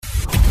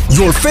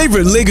Your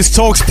favorite Lagos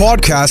Talks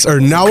podcasts are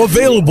now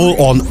available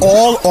on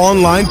all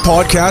online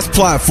podcast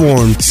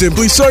platforms.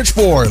 Simply search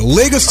for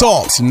Lagos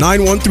Talks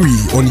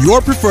 913 on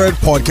your preferred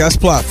podcast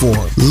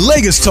platform.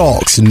 Lagos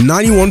Talks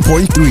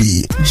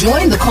 91.3.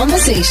 Join the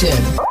conversation.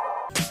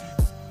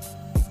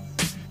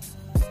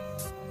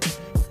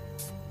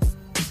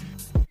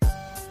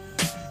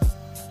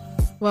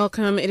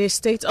 Welcome. It is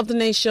State of the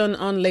Nation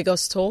on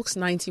Lagos Talks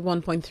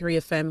 91.3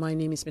 FM. My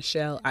name is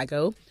Michelle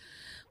Ago.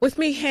 With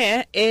me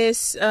here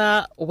is,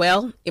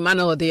 Immanuel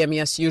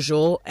Odeyemi as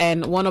usual,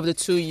 and one of the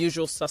two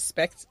usual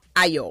suspects,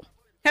 Ayo.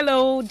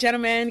 Hello,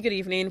 gentlemen. Good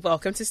evening.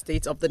 Welcome to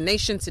State of the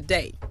Nation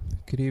today.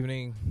 Good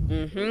evening.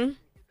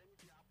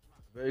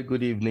 Very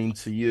good evening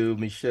to you,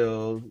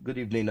 Michelle. Good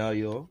evening,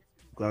 Ayo.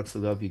 Glad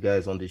to have you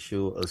guys on the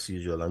show as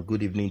usual. And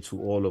good evening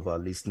to all of our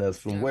listeners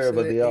from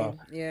wherever they are.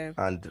 Yeah.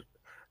 And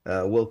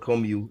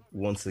welcome you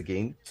once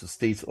again to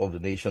State of the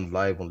Nation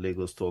live on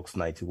Lagos Talks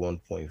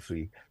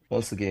 91.3.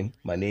 Once again,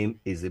 my name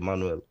is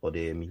Immanuel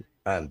Odeyemi,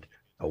 and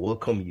I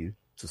welcome you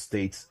to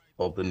State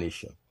of the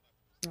Nation.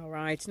 All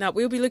right. Now,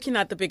 we'll be looking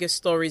at the biggest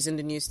stories in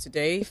the news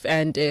today,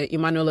 and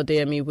Immanuel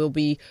Odeyemi will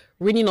be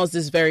reading us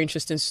these very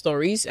interesting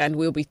stories, and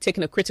we'll be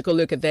taking a critical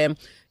look at them,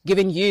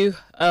 giving you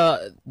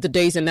the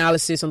day's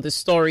analysis on the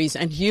stories,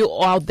 and you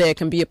out there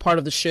can be a part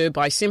of the show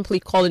by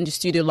simply calling the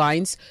studio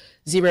lines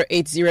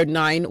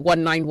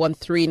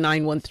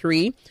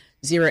 0809-1913-913,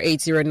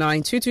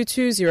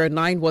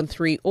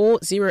 0809-222-0913, or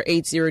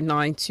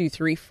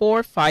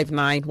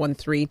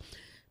 0809-234-5913.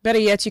 Better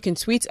yet, you can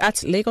tweet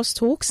at Lagos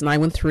Talks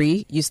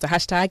 913. Use the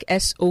hashtag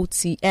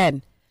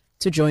SOTN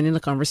to join in the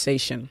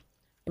conversation.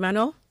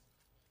 Emmanuel?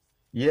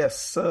 Yes,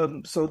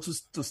 so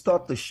to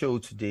start the show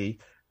today,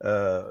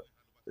 the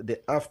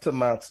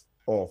aftermath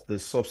of the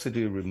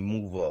subsidy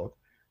removal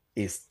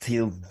is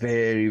still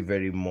very,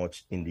 very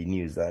much in the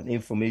news. And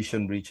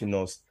information reaching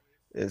us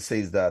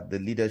says that the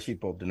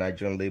leadership of the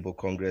Nigerian Labour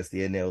Congress,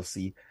 the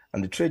NLC,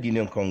 and the Trade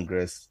Union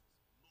Congress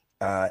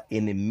are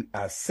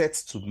set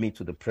to meet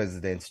with the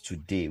president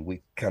today.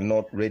 We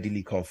cannot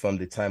readily confirm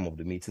the time of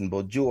the meeting,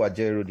 but Joe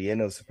Ajero, the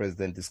NLC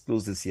president,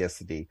 disclosed this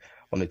yesterday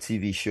on a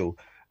TV show,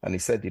 and he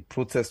said the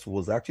protest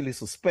was actually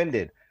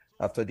suspended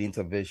after the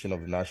intervention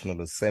of the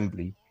National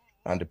Assembly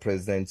and the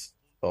president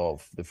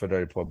of the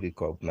Federal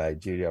Republic of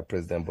Nigeria,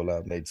 President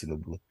Bola Ahmed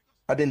Tinubu,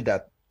 adding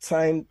that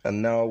time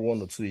and now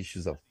one or two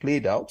issues have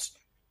played out,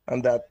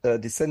 and that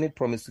the Senate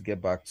promised to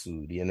get back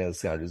to the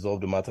NLC and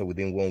resolve the matter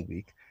within 1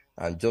 week.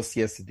 And just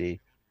yesterday,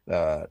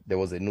 there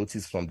was a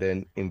notice from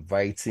them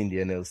inviting the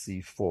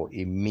NLC for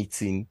a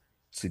meeting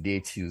today,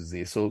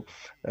 Tuesday. So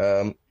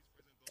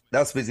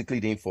that's basically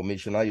the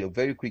information. Now,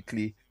 very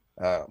quickly,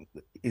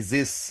 does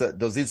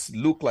this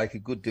look like a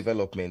good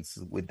development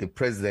with the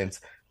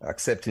president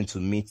accepting to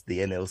meet the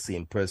NLC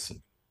in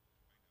person?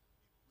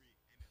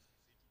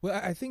 Well,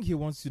 I think he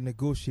wants to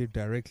negotiate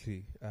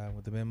directly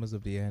with the members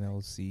of the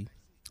NLC.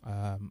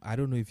 I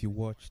don't know if you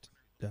watched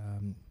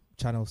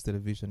Channels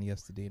Television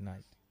yesterday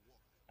night.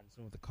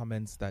 Some of the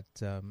comments that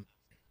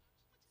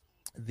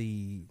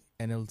the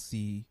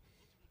NLC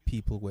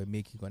people were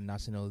making on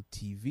national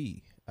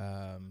TV,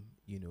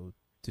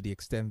 to the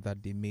extent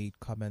that they made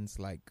comments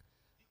like,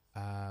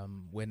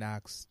 when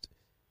asked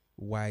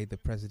why the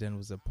president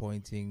was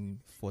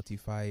appointing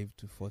 45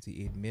 to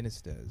 48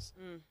 ministers,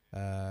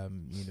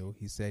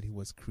 he said he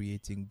was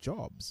creating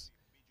jobs.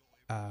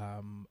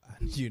 And,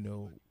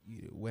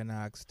 when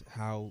asked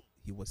how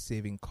he was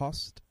saving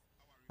cost,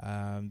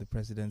 the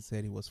president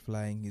said he was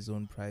flying his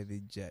own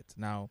private jet.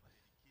 Now,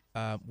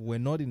 we're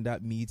not in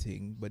that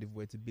meeting, but if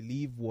we're to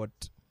believe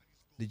what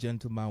the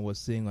gentleman was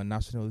saying on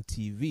national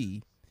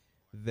TV,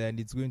 then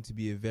it's going to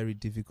be a very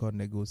difficult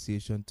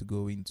negotiation to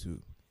go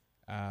into,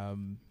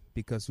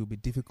 because it will be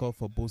difficult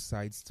for both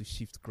sides to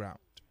shift ground.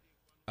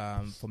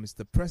 For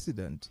Mr.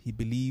 President, he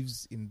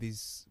believes in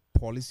this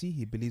policy.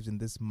 He believes in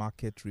this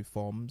market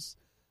reforms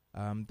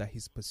that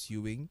he's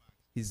pursuing.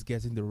 He's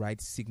getting the right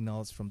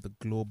signals from the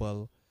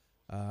global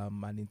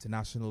and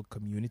international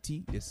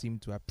community. They seem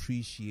to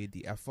appreciate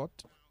the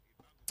effort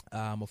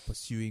of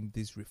pursuing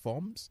these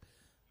reforms.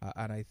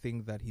 And I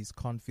think that he's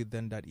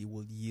confident that it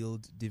will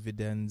yield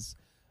dividends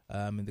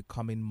in the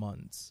coming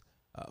months.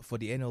 For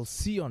the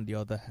NLC, on the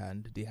other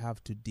hand, they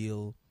have to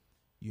deal,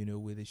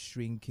 with a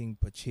shrinking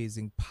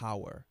purchasing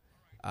power.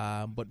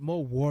 But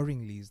more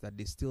worryingly is that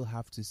they still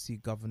have to see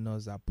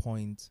governors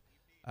appoint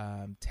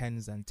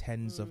tens and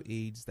tens of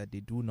aides that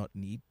they do not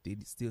need. They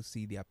still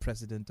see their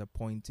president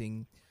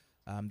appointing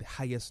the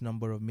highest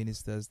number of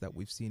ministers that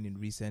we've seen in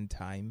recent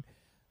time.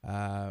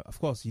 Of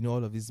course,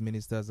 all of these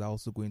ministers are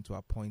also going to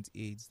appoint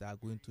aides that are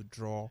going to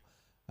draw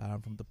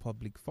from the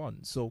public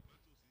fund. So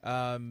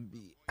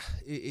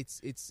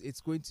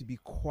it's going to be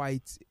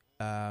quite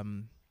a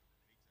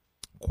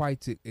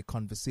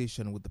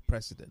conversation with the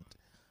president,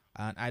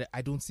 and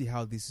I don't see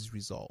how this is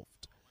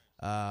resolved,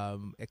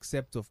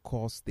 except of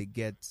course they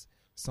get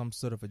some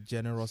sort of a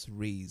generous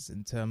raise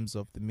in terms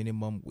of the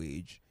minimum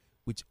wage,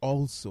 which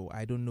also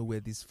I don't know where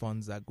these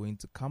funds are going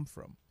to come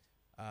from.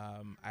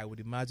 I would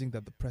imagine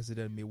that the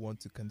president may want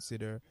to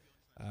consider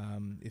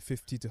a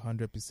 50 to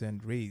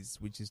 100% raise,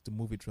 which is to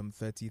move it from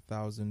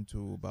 30,000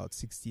 to about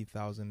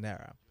 60,000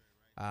 naira.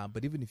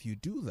 But even if you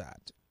do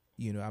that,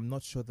 I'm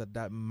not sure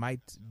that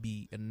might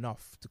be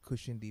enough to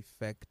cushion the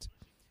effect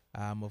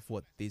of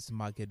what these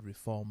market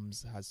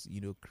reforms has,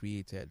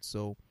 created.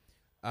 So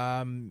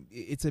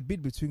it's a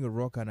bit between a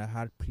rock and a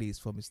hard place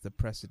for Mr.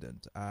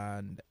 President.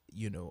 And,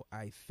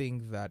 I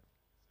think that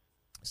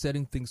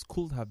certain things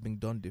could have been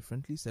done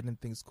differently. Certain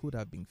things could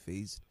have been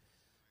phased.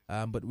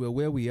 But we're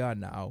where we are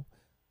now.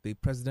 The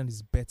president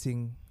is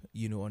betting,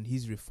 on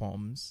his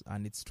reforms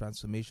and its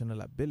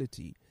transformational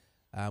ability.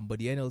 But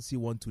the NLC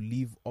want to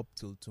leave up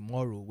till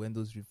tomorrow when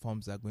those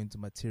reforms are going to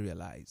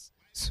materialize.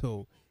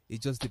 So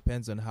it just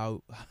depends on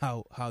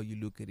how you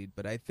look at it.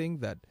 But I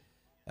think that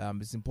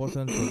it's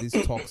important for these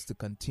talks to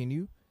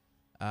continue.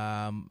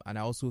 And I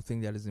also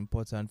think that it's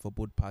important for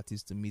both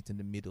parties to meet in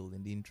the middle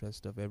in the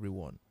interest of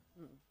everyone.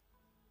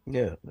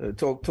 Yeah,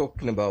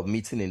 talking about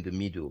meeting in the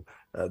middle,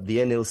 the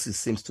NLC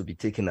seems to be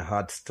taking a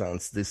hard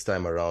stance this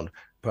time around,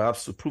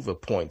 perhaps to prove a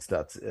point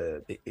that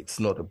it's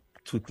not a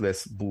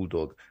toothless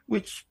bulldog,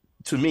 which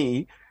to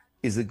me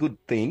is a good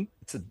thing.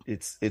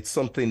 It's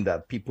something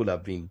that people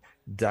have been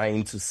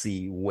dying to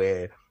see,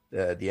 where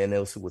the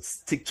NLC would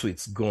stick to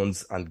its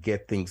guns and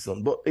get things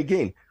done. But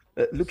again,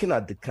 looking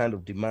at the kind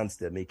of demands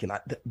they're making,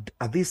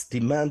 are these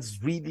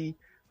demands really,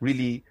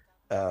 really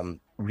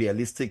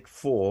realistic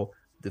for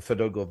the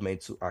federal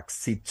government to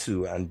accede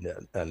to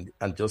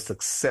and just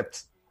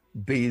accept,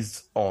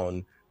 based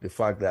on the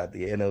fact that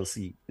the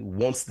NLC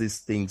wants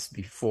these things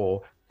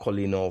before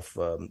calling off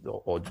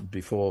or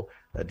before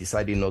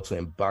deciding not to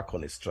embark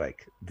on a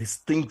strike? These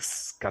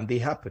things, can they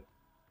happen?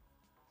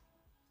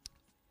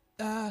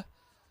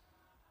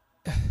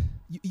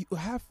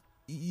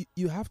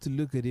 You have to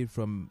look at it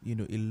from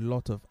a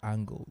lot of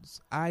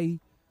angles.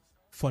 I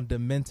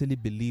fundamentally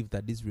believe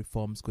that these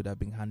reforms could have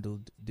been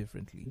handled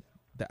differently.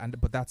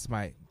 But that's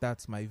my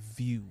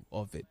view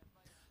of it,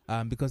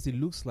 because it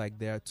looks like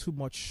there are too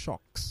much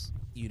shocks,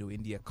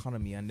 in the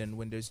economy, and then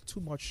when there's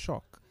too much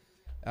shock,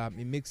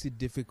 it makes it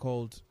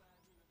difficult,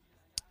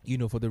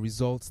 for the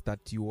results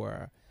that you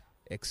are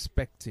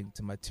expecting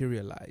to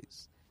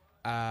materialize.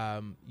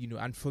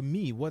 And for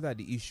me, what are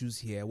the issues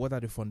here? What are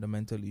the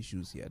fundamental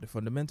issues here? The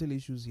fundamental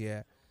issues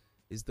here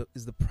is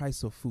the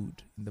price of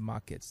food in the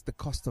markets, the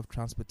cost of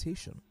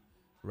transportation,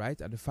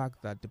 right, and the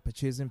fact that the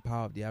purchasing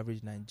power of the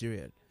average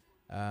Nigerian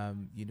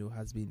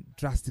has been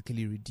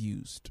drastically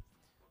reduced.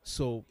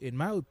 So, in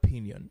my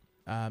opinion,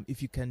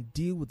 if you can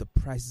deal with the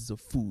prices of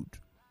food,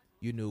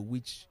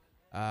 which,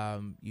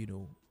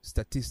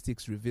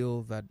 statistics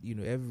reveal that,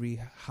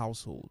 every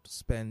household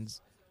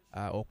spends,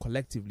 or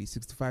collectively,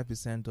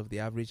 65% of the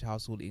average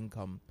household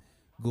income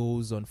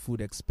goes on food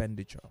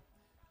expenditure.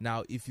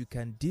 Now, if you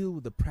can deal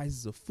with the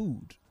prices of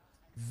food,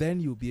 then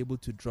you'll be able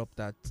to drop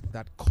that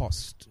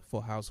cost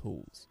for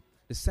households.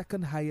 The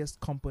second highest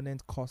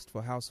component cost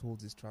for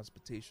households is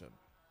transportation.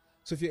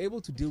 So if you're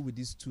able to deal with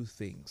these two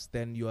things,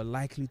 then you are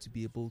likely to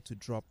be able to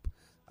drop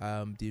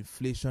the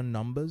inflation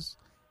numbers,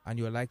 and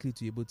you're likely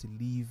to be able to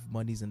leave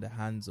monies in the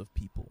hands of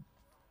people.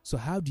 So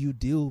how do you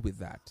deal with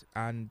that?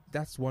 And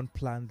that's one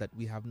plan that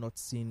we have not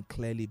seen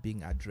clearly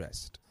being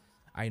addressed.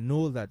 I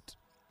know that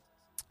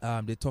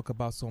they talk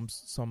about some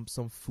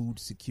food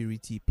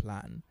security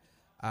plan.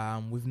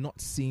 We've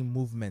not seen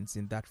movements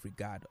in that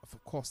regard.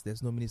 Of course,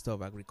 there's no Minister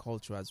of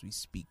Agriculture as we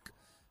speak.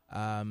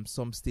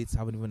 Some states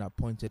haven't even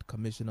appointed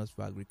commissioners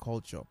for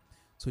agriculture.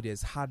 So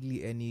there's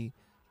hardly any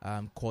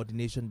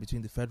coordination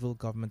between the federal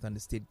government and the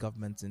state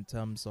governments in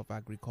terms of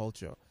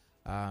agriculture,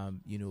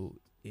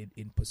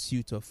 in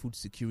pursuit of food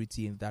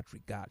security in that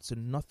regard. So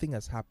nothing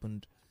has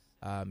happened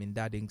in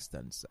that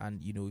instance.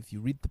 And, if you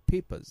read the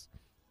papers,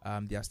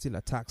 there are still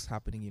attacks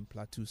happening in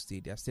Plateau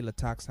State. There are still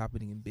attacks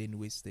happening in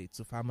Benue State.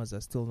 So farmers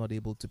are still not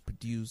able to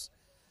produce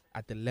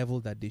at the level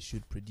that they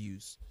should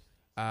produce.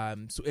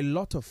 So a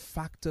lot of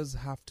factors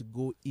have to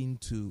go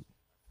into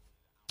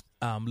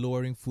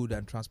lowering food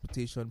and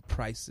transportation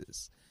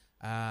prices.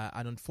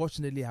 And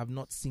unfortunately, I have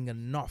not seen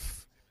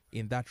enough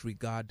in that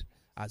regard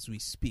as we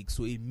speak.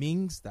 So it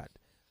means that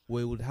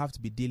we would have to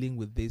be dealing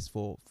with this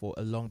for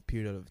a long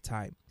period of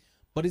time.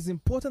 But it's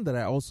important that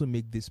I also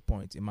make this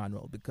point,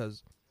 Immanuel,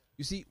 because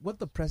you see, what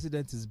the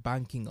president is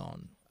banking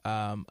on,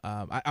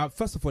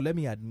 first of all, let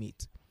me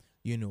admit,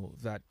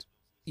 that,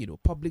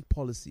 public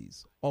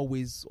policies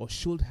always or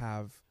should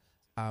have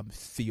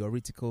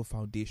theoretical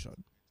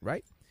foundation,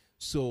 right?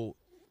 So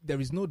there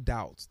is no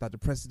doubt that the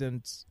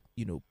president's,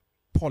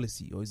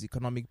 policy or his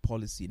economic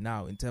policy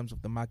now in terms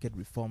of the market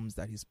reforms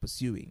that he's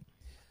pursuing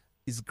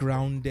is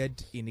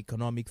grounded in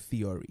economic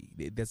theory.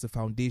 There's a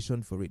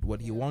foundation for it. What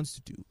he wants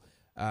to do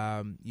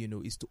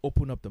is to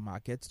open up the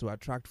markets to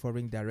attract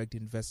foreign direct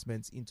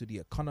investments into the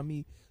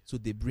economy. So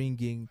they bring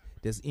in,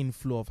 there's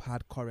inflow of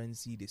hard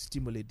currency, they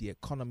stimulate the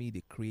economy,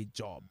 they create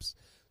jobs.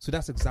 So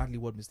that's exactly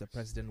what Mr.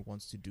 President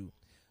wants to do.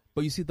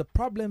 But you see, the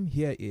problem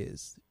here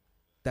is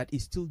that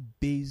it's still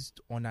based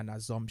on an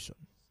assumption.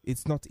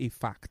 It's not a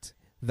fact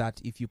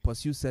that if you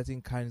pursue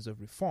certain kinds of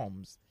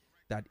reforms,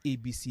 that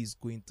ABC is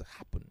going to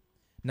happen.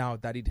 Now,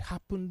 that it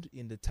happened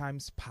in the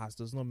times past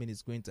does not mean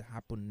it's going to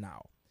happen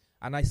now.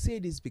 And I say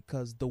this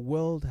because the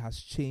world has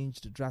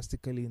changed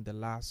drastically in the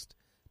last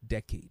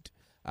decade.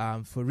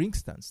 For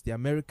instance, the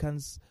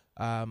Americans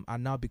are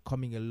now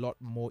becoming a lot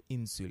more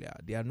insular.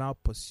 They are now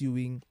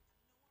pursuing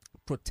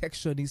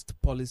protectionist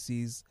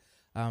policies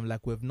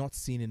like we've not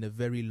seen in a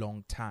very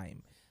long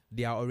time.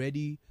 They are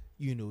already,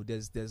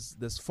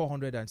 there's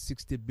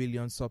 460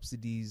 billion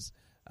subsidies,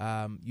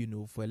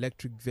 for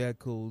electric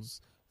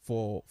vehicles,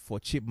 for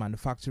chip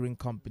manufacturing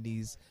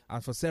companies,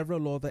 and for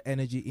several other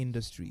energy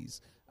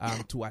industries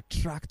to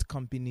attract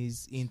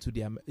companies into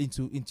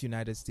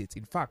United States.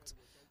 In fact,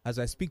 as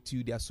I speak to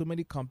you, there are so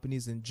many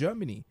companies in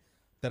Germany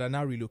that are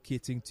now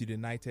relocating to the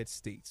United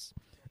States.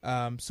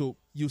 So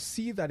you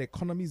see that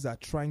economies are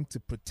trying to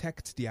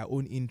protect their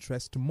own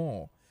interest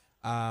more.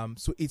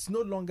 So it's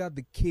no longer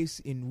the case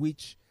in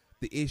which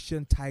the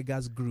Asian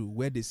tigers grew,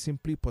 where they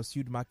simply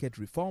pursued market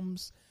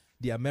reforms.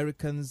 The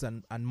Americans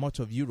and much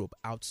of Europe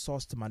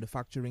outsourced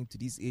manufacturing to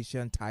these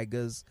Asian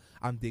tigers,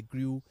 and they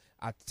grew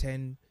at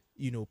 10%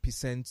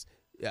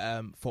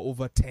 for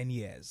over 10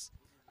 years.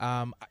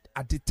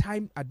 At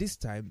this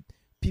time,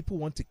 people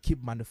want to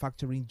keep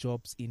manufacturing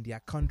jobs in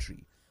their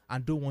country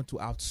and don't want to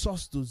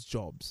outsource those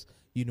jobs,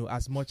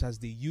 as much as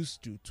they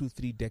used to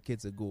 2-3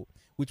 decades ago,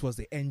 which was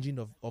the engine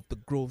of the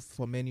growth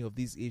for many of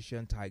these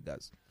Asian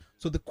tigers.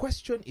 So the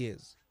question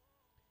is,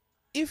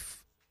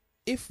 if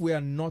we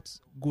are not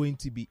going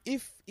to be,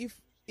 if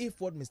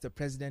what Mr.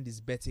 President is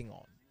betting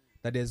on,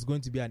 that there's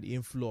going to be an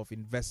inflow of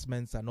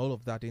investments and all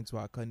of that into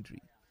our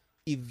country,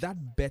 if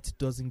that bet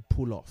doesn't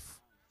pull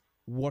off,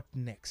 what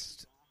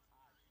next?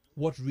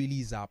 What really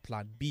is our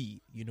plan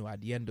B,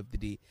 at the end of the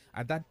day?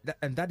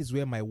 And that is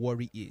where my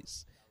worry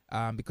is,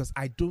 because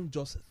I don't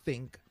just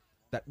think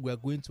that we're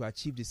going to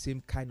achieve the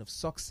same kind of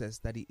success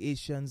that the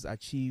Asians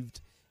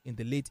achieved in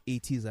the late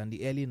 80s and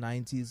the early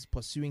 90s,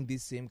 pursuing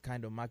this same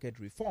kind of market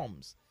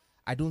reforms.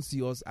 I don't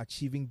see us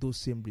achieving those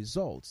same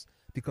results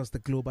because the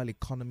global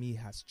economy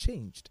has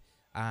changed,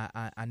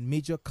 and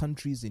major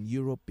countries in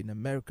Europe, in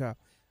America,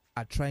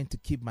 are trying to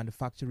keep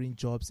manufacturing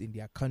jobs in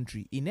their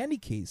country. In any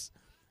case,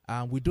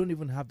 we don't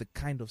even have the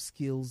kind of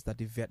skills that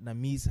the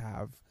Vietnamese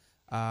have,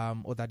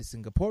 or that the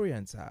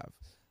Singaporeans have,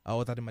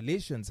 or that the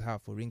Malaysians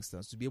have, for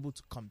instance, to be able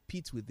to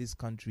compete with these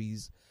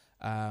countries,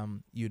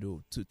 to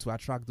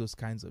attract those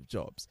kinds of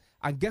jobs.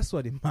 And guess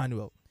what,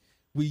 Immanuel?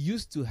 We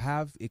used to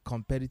have a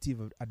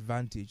competitive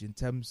advantage in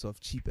terms of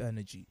cheap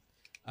energy.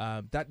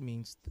 That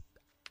means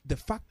the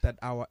fact that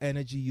our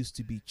energy used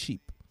to be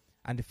cheap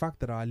and the fact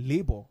that our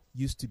labor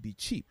used to be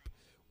cheap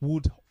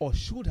would or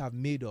should have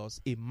made us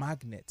a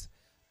magnet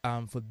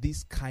for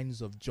these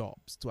kinds of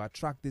jobs, to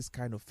attract this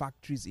kind of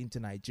factories into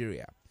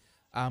Nigeria.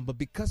 But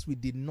because we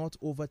did not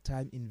over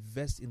time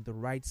invest in the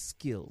right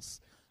skills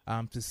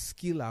to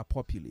skill our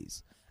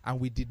populace,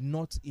 and we did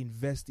not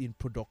invest in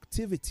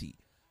productivity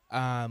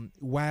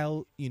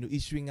while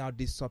issuing out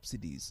these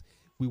subsidies,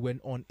 we were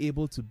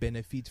unable to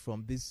benefit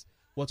from this,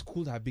 what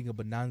could have been a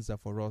bonanza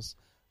for us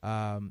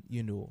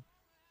in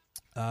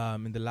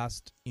the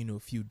last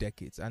few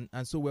decades.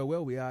 And so we're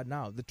where we are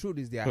now. The truth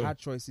is, there are hard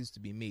choices to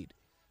be made,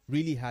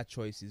 really hard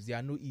choices. There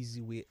are no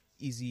easy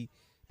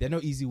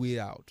way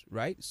out,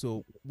 right?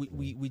 So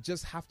we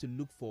just have to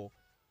look for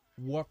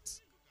what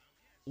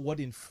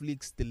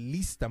inflicts the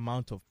least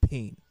amount of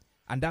pain.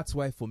 And that's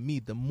why, for me,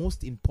 the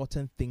most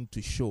important thing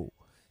to show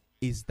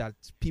is that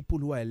people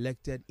who are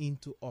elected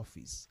into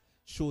office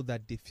show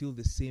that they feel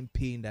the same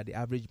pain that the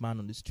average man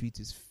on the street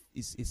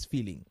is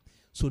feeling.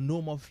 So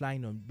no more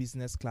flying on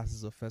business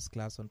classes or first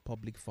class on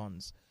public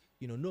funds.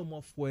 No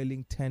more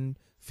fueling 10,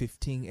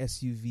 15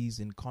 SUVs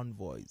in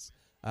convoys.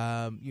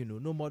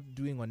 No more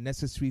doing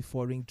unnecessary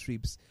foreign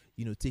trips,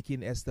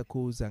 taking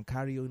Estacos and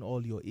carrying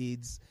all your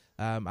aids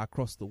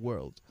across the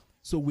world.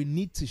 So we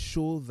need to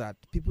show that,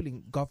 people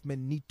in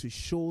government need to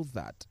show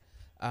that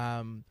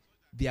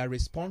they are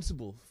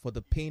responsible for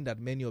the pain that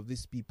many of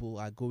these people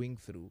are going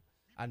through,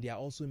 and they are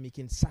also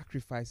making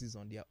sacrifices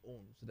on their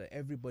own so that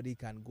everybody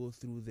can go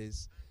through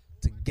this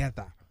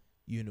together,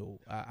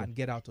 and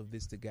get out of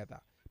this together.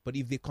 But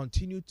if they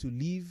continue to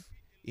live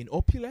in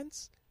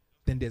opulence,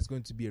 then there's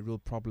going to be a real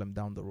problem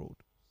down the road.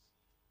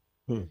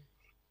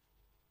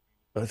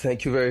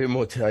 Thank you very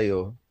much,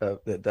 Ayo.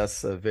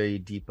 That's very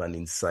deep and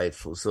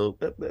insightful. So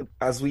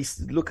as we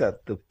look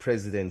at the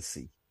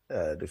presidency,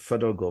 the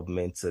federal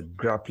government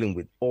grappling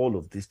with all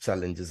of these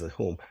challenges at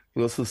home,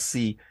 we also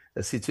see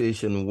a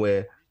situation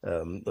where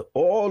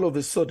all of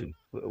a sudden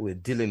we're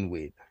dealing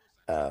with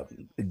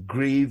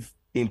grave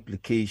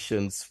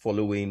implications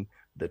following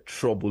the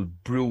trouble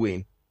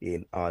brewing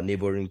in our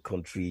neighboring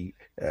country,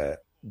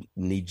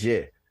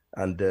 Niger.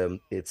 And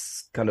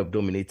it's kind of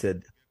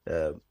dominated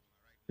the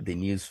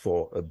news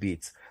for a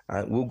bit.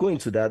 And we'll go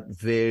into that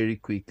very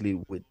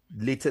quickly, with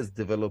latest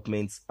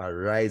developments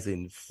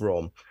arising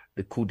from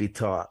the coup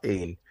d'etat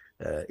in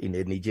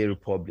the Niger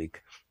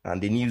Republic.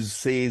 And the news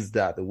says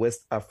that the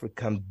West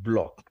African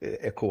bloc,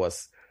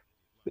 ECOWAS,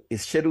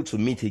 is scheduled to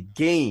meet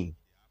again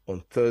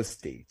on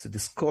Thursday to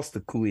discuss the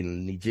coup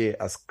in Niger,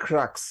 as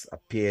cracks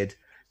appeared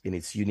in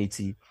its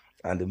unity,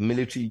 and the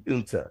military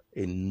junta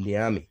in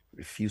Niamey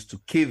refused to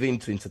cave in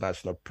to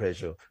international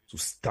pressure to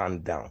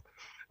stand down.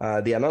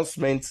 The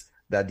announcement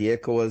that the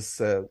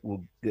ECOWAS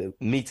would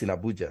meet in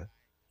Abuja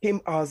came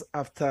hours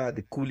after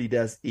the coup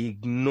leaders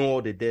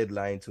ignored the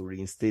deadline to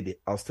reinstate the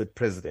ousted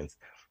president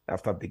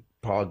after the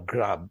power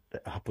grab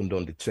that happened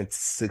on the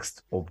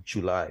 26th of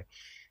July.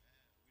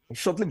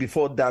 Shortly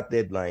before that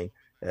deadline,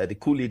 the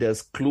coup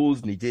leaders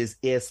closed Niger's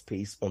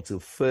airspace until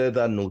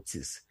further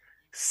notice,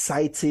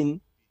 citing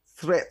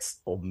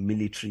threats of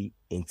military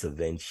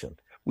intervention.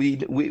 We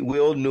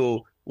all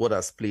know what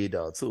has played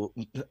out. So,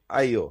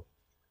 Ayo,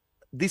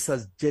 this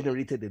has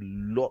generated a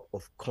lot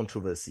of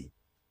controversy,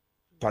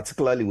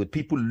 particularly with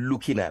people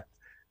looking at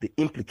the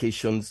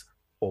implications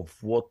of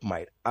what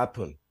might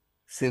happen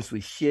since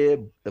we share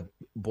the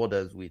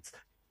borders with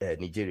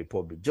Niger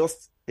Republic.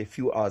 Just a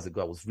few hours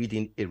ago, I was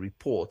reading a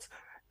report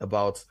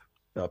about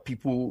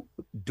people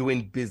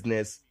doing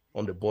business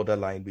on the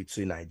borderline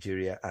between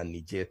Nigeria and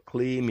Niger,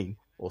 claiming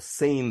or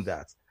saying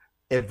that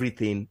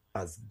everything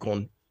has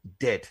gone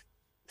dead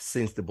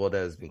since the border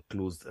has been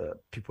closed.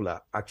 People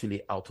are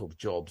actually out of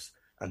jobs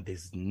and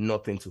there's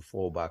nothing to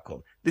fall back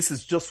on. This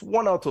is just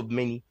one out of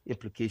many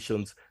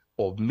implications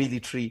of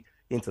military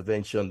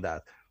intervention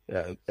that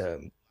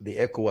the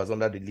ECOWAS,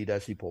 under the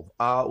leadership of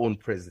our own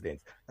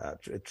president,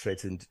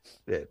 threatened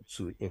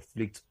to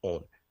inflict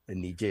on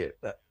Niger.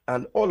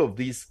 And all of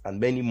these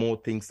and many more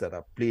things that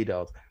have played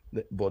out.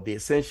 But the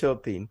essential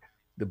thing,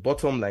 the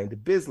bottom line, the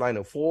baseline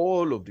of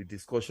all of the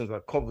discussions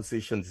and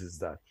conversations is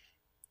that,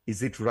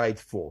 is it right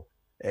for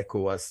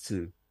ECOWAS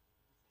to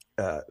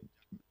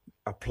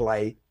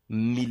apply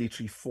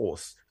military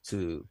force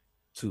to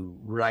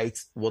right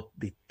what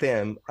they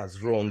term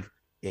as wrong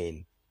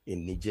in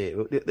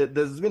Niger?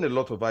 There's been a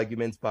lot of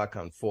arguments back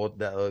and forth.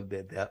 There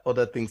are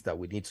other things that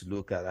we need to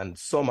look at, and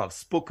some have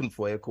spoken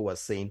for ECOWAS,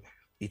 saying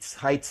it's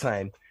high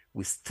time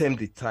we stem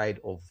the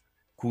tide of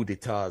coup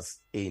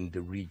d'etats in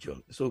the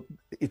region. So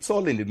it's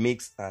all in the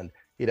mix, and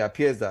it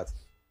appears that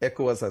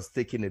ECOWAS has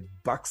taken a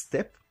back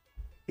step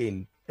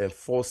in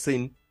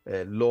enforcing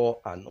law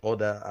and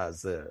order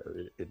as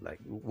like,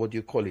 what do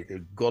you call it, a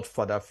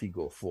godfather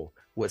figure for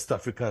West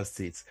African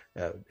states,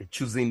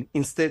 choosing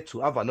instead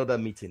to have another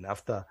meeting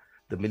after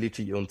the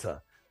military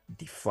junta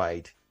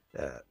defied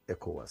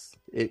ECOWAS.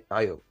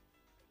 Ayo.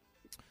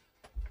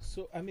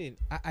 So, I mean,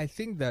 I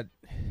think that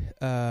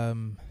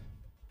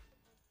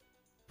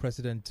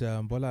President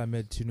Bola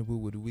Ahmed Tinubu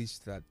would wish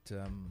that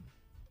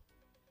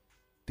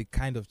the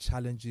kind of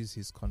challenges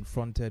he's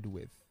confronted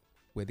with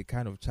were the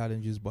kind of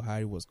challenges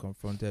Buhari was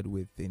confronted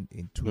with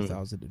in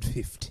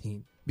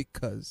 2015.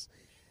 Because,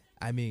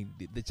 I mean,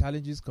 the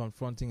challenges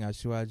confronting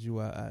Asiwaju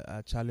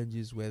are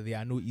challenges where there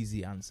are no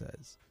easy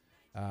answers.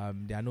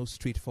 There are no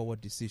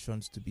straightforward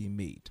decisions to be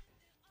made.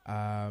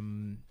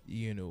 And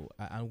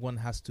one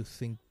has to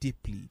think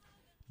deeply,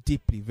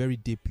 very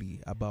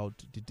deeply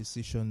about the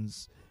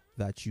decisions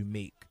that you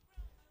make.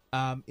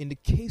 In the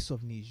case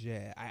of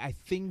Niger, I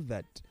think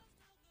that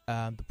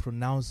the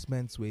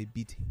pronouncements were a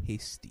bit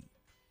hasty.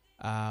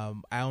 I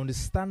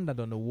understand that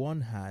on the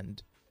one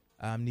hand,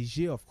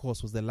 Niger, of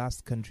course, was the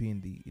last country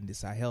in the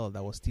Sahel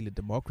that was still a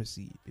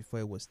democracy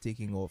before it was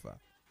taken over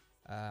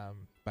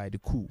by the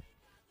coup.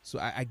 So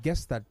I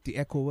guess that the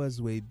ECOWAS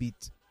were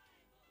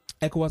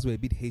a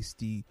bit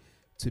hasty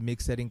to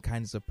make certain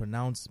kinds of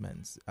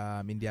pronouncements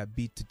in their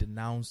bid to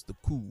denounce the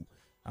coup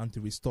and to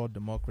restore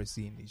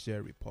democracy in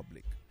Niger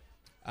Republic.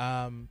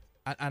 And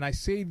I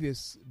say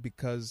this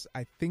because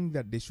I think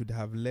that they should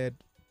have led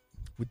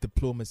with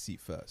diplomacy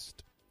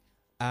first.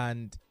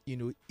 And,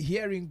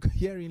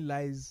 herein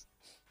lies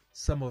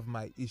some of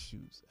my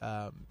issues,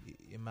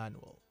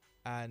 Immanuel.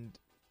 And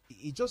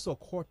it just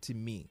occurred to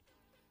me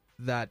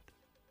that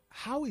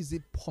how is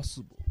it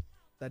possible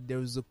that there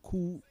is a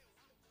coup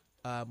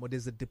or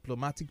there's a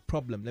diplomatic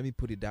problem, let me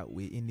put it that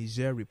way, in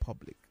Niger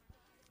Republic,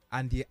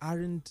 and there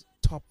aren't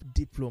top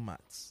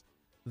diplomats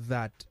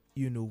that,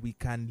 we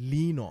can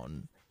lean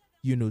on,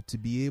 to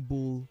be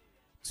able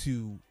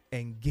to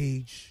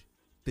engage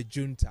the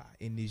junta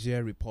in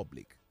Niger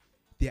Republic.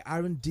 There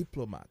aren't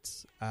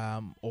diplomats,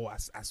 or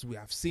as we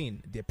have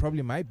seen, there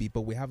probably might be,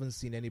 but we haven't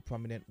seen any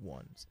prominent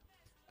ones,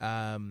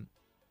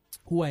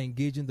 who are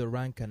engaging the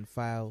rank and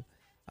file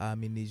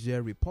in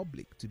Niger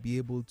Republic to be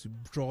able to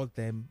draw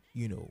them,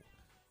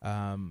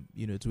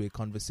 to a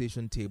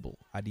conversation table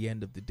at the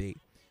end of the day.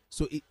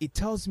 So it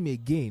tells me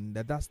again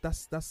that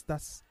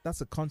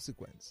that's a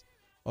consequence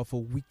of a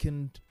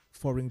weakened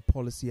foreign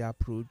policy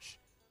approach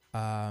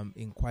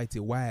in quite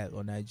a while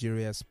on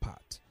Nigeria's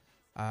part.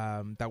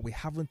 That we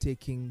haven't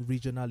taken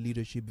regional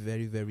leadership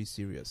very, very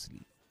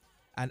seriously.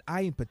 And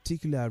I in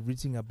particular have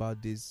written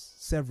about this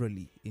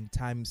severally in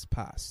times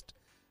past,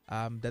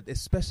 that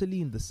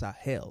especially in the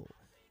Sahel,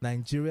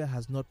 Nigeria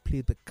has not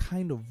played the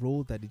kind of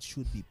role that it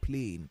should be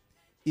playing,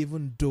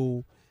 even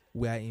though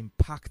we are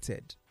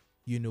impacted,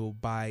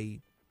 by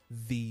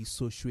the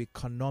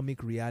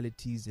socioeconomic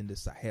realities in the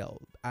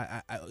Sahel.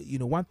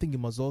 One thing you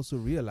must also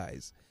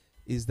realize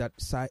is that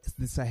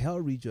the Sahel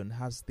region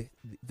has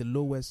the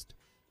lowest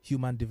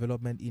Human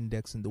Development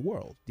Index in the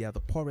world. They are the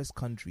poorest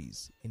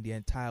countries in the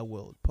entire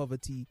world.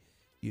 Poverty,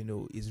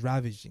 is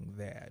ravaging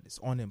there. There's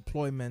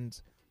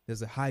unemployment.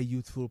 There's a high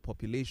youthful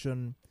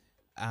population.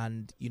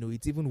 And,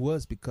 it's even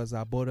worse because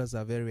our borders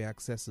are very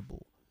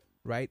accessible,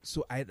 right?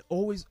 So I'd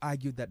always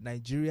argued that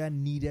Nigeria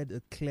needed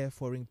a clear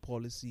foreign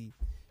policy,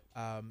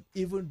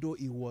 even though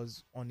it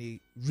was on a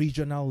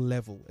regional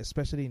level,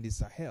 especially in the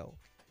Sahel,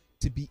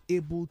 to be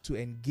able to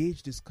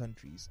engage these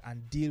countries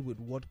and deal with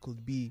what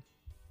could be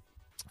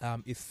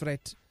a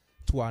threat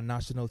to our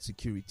national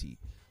security.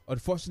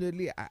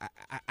 Unfortunately, I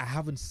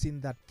haven't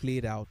seen that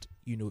played out,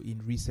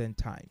 in recent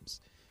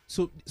times.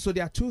 So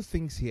there are two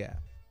things here.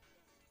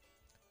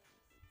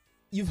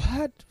 You've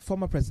heard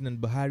former President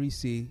Buhari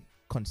say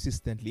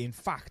consistently, in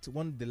fact,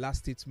 one of the last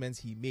statements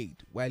he made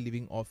while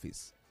leaving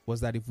office was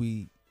that if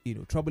we,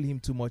 trouble him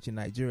too much in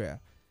Nigeria,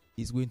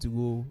 he's going to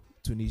go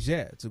to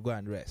Niger to go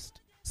and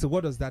rest. So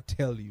what does that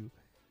tell you?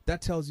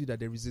 That tells you that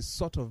there is a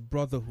sort of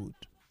brotherhood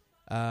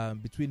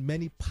between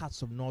many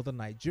parts of northern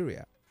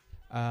Nigeria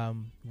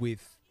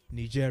with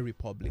Niger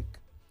Republic.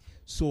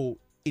 So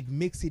it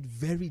makes it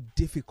very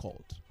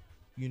difficult,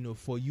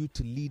 for you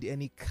to lead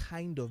any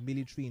kind of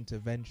military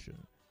intervention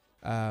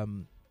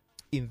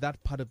in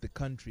that part of the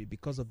country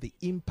because of the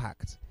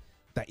impact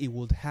that it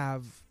would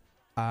have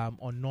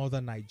on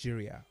northern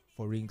Nigeria,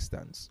 for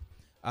instance.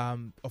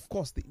 Of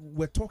course,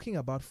 we're talking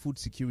about food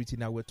security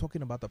now. We're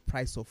talking about the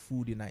price of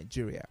food in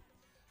Nigeria.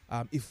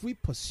 If we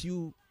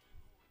pursue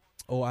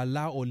or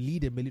allow or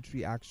lead a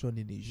military action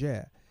in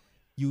Niger,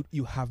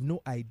 you have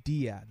no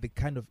idea the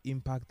kind of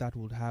impact that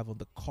would have on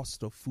the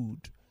cost of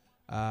food,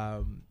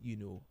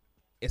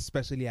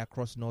 especially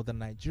across northern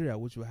Nigeria,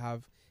 which will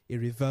have a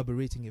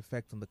reverberating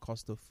effect on the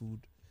cost of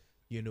food,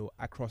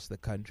 across the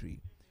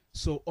country.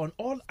 So on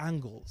all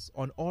angles,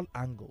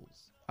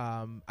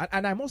 and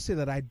I must say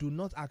that I do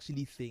not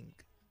actually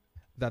think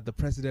that the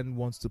president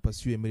wants to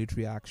pursue a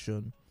military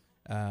action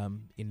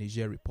in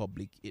Niger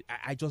Republic.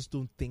 I just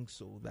don't think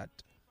so. That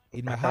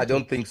I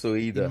don't think so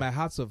either. In my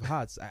hearts of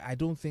hearts, I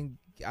don't think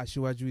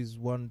Asiwaju is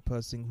one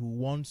person who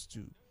wants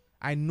to.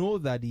 I know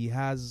that he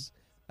has,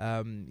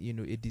 a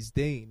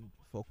disdain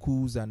for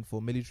coups and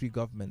for military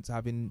governments,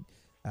 having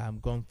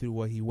gone through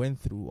what he went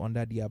through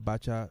under the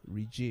Abacha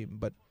regime.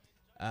 But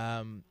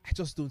I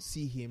just don't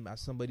see him as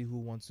somebody who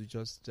wants to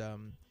just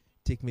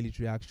take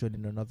military action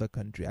in another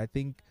country. I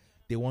think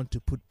they want to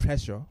put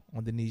pressure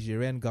on the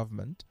Nigerian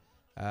government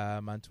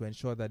and to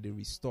ensure that they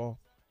restore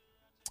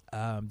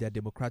their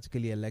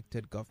democratically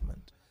elected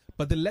government.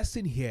 But the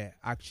lesson here,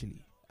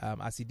 actually,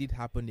 as it did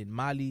happen in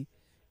Mali,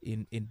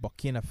 in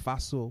Burkina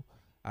Faso,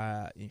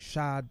 in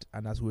Chad,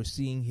 and as we're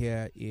seeing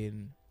here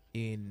in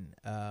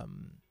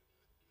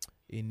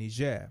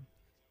Niger,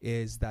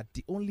 is that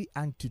the only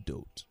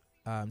antidote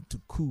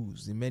to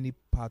coups in many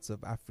parts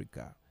of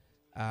Africa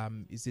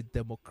is a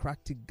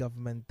democratic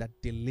government that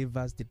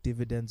delivers the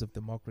dividends of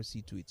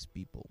democracy to its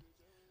people.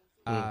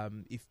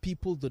 If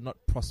people do not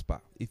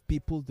prosper, if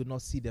people do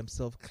not see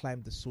themselves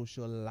climb the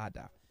social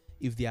ladder,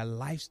 if their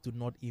lives do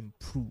not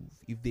improve,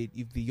 if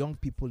the young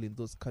people in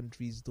those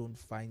countries don't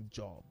find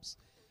jobs,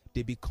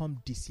 they become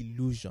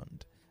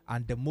disillusioned,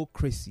 and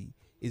democracy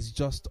is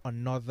just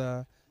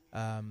another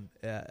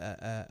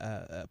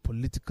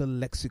political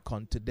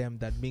lexicon to them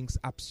that means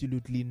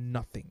absolutely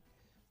nothing,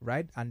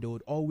 right? And they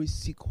would always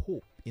seek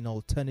hope in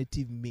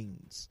alternative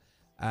means,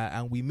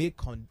 and we may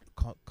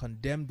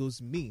condemn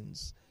those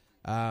means,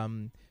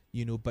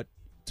 but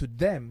to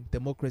them,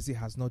 democracy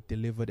has not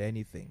delivered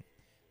anything.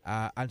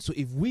 And so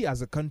if we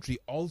as a country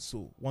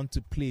also want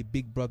to play a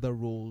big brother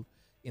role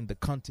in the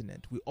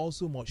continent, we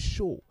also must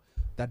show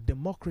that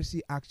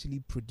democracy actually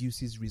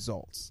produces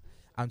results.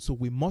 And so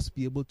we must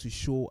be able to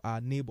show our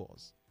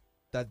neighbors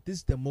that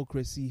this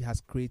democracy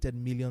has created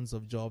millions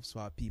of jobs for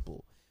our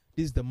people.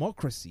 This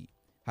democracy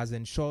has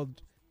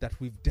ensured that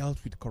we've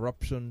dealt with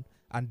corruption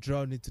and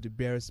drawn it to the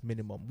barest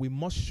minimum. We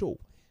must show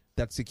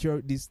that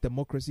this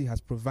democracy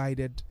has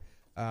provided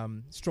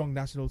strong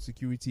national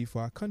security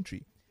for our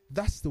country.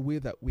 That's the way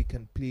that we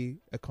can play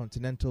a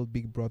continental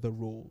big brother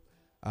role.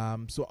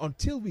 So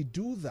until we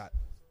do that,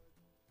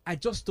 I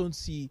just don't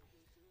see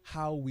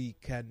how we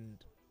can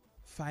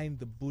find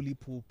the bully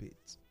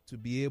pulpit to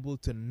be able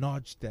to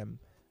nudge them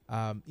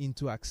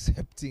into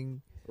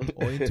accepting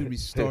or into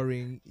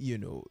restoring,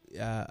 the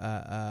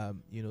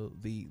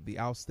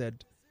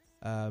ousted,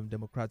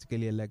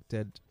 democratically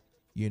elected,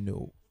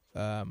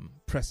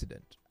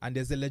 president. And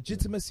there's a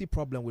legitimacy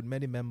problem with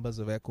many members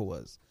of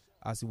ECOWAS,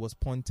 as it was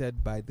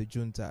pointed by the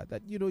junta,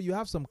 that you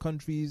have some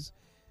countries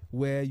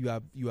where you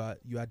are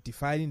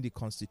defining the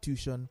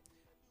constitution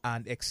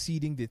and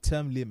exceeding the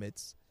term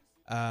limits,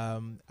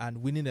 and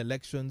winning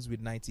elections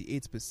with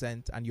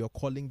 98%, and you're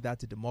calling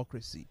that a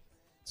democracy.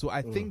 So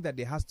I think that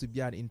there has to be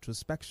an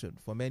introspection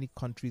for many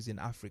countries in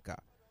Africa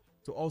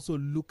to also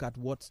look at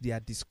what they are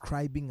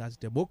describing as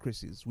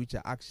democracies, which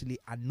are actually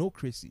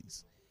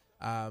anocracies,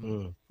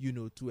 to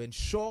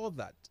ensure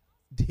that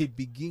they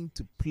begin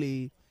to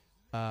play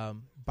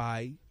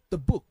by the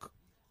book.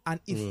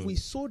 And if we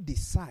so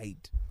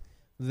decide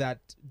that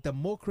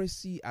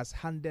democracy as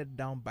handed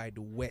down by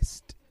the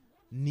West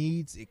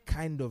needs a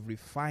kind of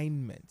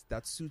refinement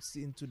that suits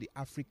into the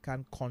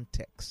African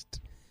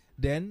context,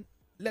 then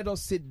let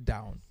us sit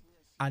down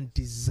and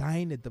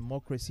design a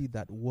democracy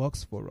that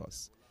works for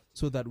us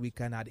so that we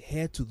can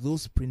adhere to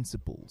those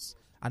principles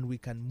and we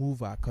can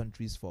move our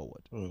countries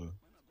forward.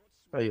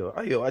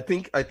 Ayo,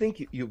 I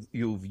think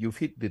you've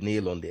hit the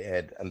nail on the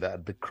head, and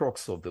that the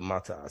crux of the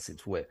matter, as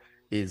it were,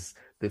 is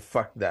the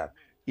fact that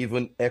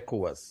even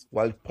ECOWAS,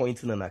 while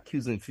pointing an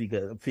accusing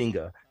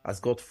finger, has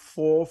got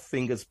four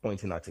fingers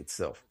pointing at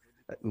itself.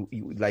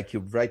 Like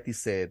you've rightly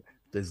said,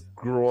 there's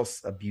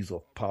gross abuse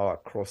of power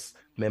across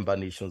member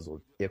nations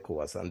of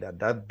ECOWAS, and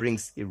that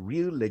brings a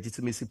real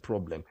legitimacy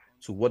problem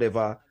to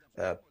whatever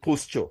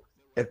posture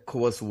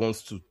ECOWAS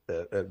wants to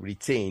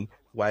retain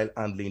while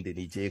handling the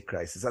Niger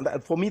crisis. And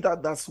for me,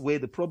 that's where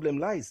the problem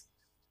lies.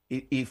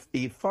 If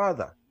a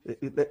father,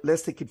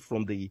 let's take it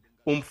from the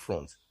home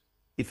front,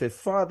 if a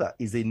father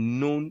is a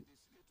known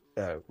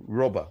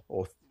robber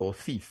or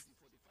thief,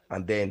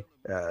 and then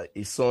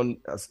his son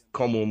has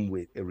come home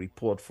with a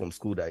report from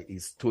school that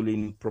he's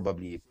stolen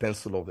probably a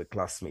pencil of a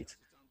classmate,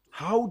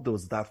 how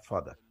does that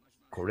father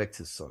correct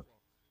his son?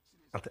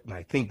 And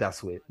I think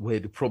that's where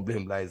the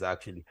problem lies,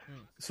 actually.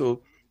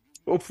 So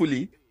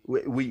hopefully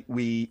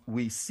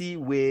we see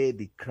where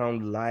the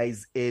crown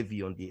lies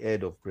heavy on the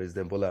head of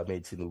President Bola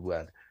Ahmed Tinubu.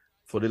 And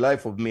for the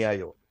life of me,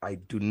 I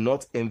do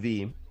not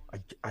envy him.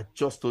 I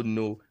just don't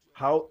know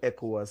how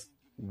ECOWAS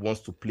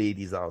wants to play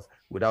this out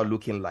without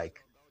looking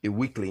like a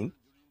weakling,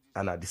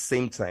 and at the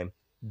same time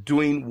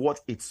doing what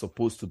it's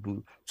supposed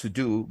to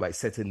do by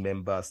setting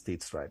member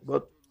states right.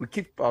 But we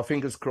keep our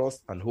fingers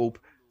crossed and hope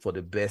for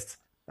the best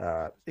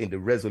in the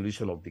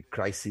resolution of the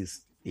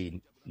crisis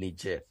in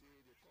Niger.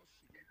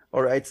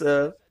 All right,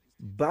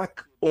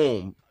 back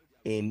home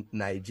in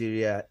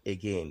Nigeria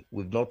again,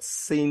 we've not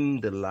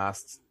seen the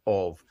last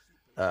of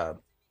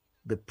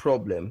the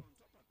problem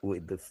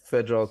with the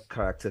Federal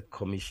Character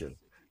Commission.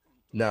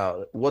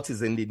 Now, what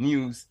is in the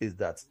news is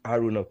that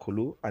Haruna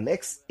Kolo, an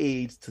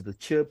ex-aide to the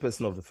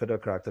chairperson of the Federal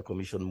Character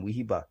Commission,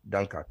 Muhiba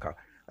Dankaka,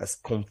 has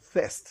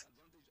confessed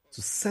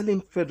to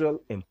selling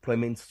federal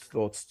employment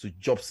slots to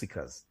job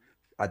seekers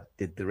at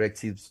the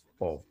directives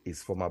of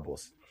his former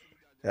boss.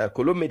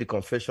 Kolo made the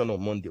confession on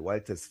Monday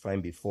while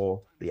testifying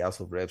before the House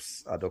of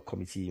Reps ad hoc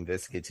committee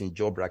investigating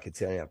job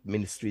racketeering at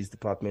ministries,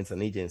 departments,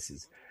 and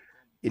agencies.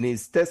 In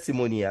his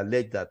testimony, he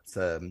alleged that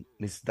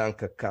Ms.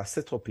 Dankaka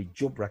set up a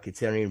job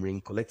racketeering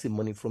ring collecting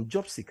money from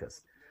job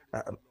seekers.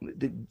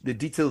 The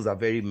details are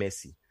very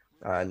messy.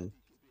 And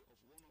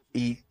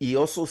he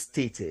also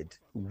stated,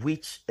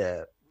 which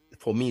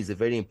for me is a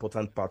very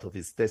important part of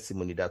his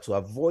testimony, that to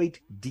avoid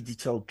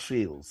digital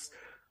trails,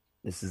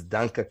 Mrs.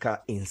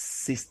 Dankaka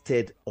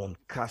insisted on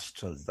cash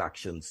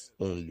transactions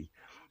only.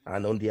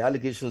 And on the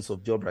allegations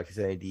of job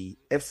racketeering, the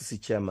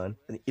FCC chairman,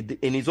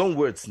 in his own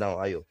words now,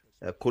 Ayo,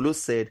 Kolo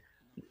said,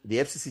 the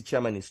FCC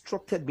chairman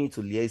instructed me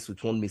to liaise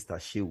with one Mr.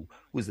 Shehu,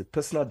 who is a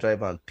personal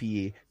driver and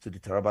PA to the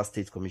Taraba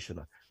State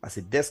Commissioner. As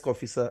a desk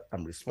officer,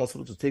 I'm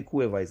responsible to take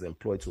whoever is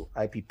employed to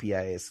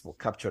IPPIS for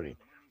capturing.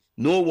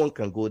 No one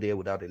can go there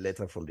without a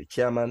letter from the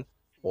chairman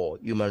or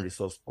human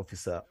resource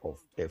officer of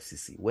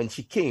FCC. When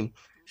she came,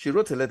 she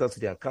wrote a letter to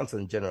the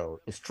Accountant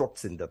General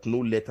instructing that no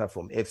letter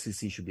from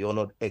FCC should be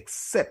honored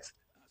except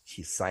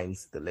she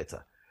signs the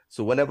letter.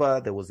 So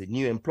whenever there was a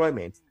new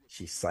employment,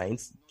 she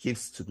signs,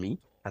 gives to me,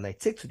 and I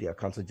take to the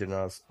Accountant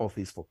General's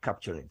office for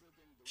capturing.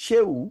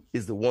 Shehu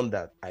is the one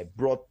that I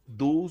brought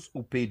those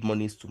who paid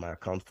monies to my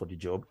account for the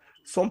job.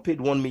 Some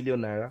paid 1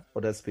 million naira,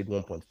 others paid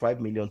 1.5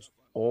 million,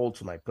 all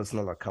to my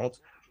personal account,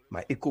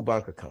 my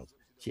EcoBank account.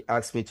 She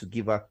asked me to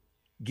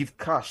give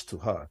cash to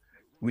her,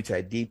 which I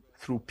did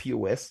through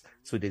POS,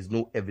 so there's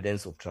no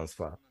evidence of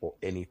transfer or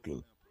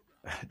anything.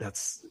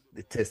 That's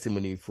the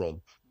testimony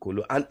from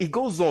Kolo. And it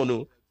goes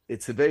on,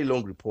 it's a very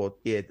long report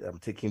here I'm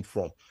taking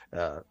from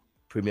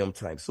Premium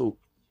Time. So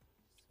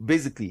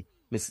basically,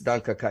 Ms.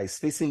 Dankaka is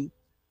facing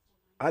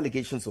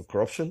allegations of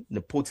corruption,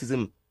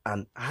 nepotism,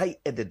 and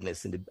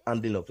high-headedness in the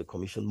handling of the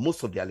commission.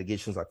 Most of the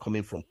allegations are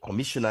coming from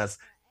commissioners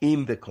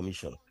in the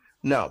commission.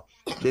 Now,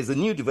 there's a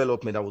new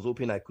development. I was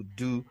hoping I could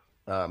do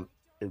a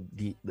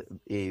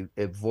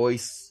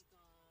voice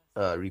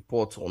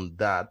report on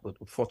that, but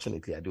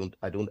unfortunately, I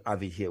don't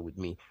have it here with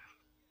me.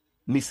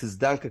 Mrs.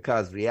 Dankaka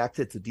has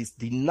reacted to this,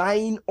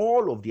 denying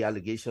all of the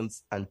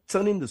allegations and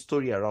turning the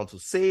story around to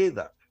say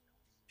that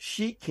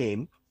she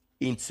came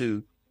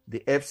into the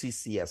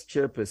FCC as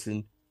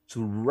chairperson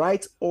to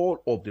right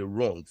all of the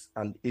wrongs.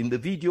 And in the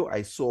video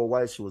I saw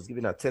while she was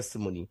giving her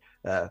testimony,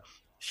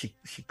 she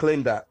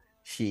claimed that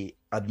she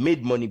had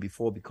made money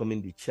before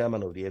becoming the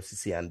chairman of the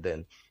FCC, and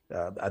then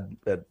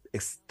had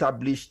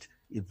established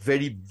a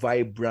very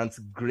vibrant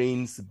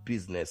grains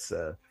business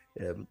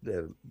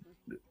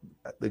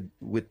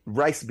with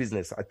rice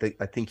business,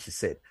 I think she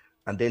said.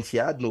 And then she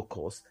had no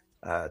cause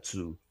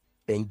to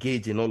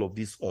engage in all of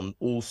these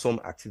unwholesome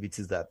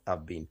activities that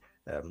have been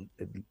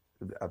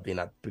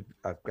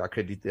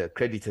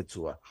credited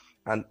to her.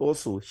 And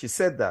also, she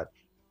said that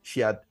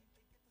she had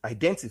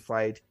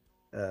identified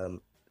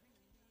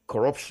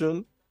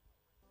corruption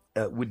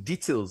with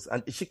details.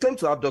 And she claimed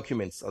to have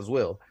documents as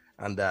well.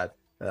 And that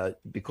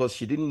because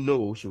she didn't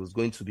know she was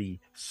going to be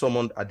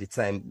summoned at the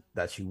time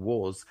that she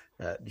was,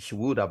 she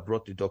would have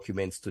brought the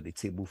documents to the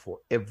table for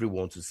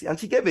everyone to see. And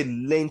she gave a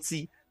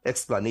lengthy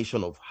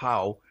explanation of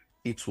how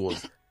it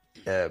was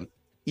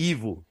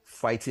evil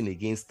fighting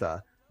against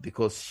her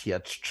because she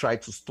had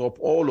tried to stop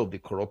all of the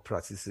corrupt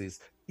practices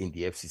in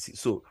the FCC.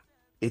 So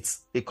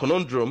it's a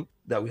conundrum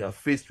that we are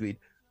faced with.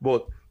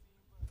 But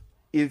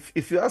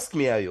if you ask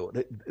me, Ayo,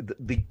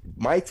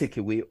 my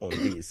takeaway on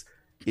this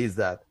is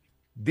that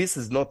this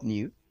is not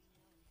new.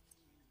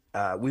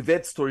 We've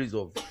heard stories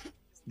of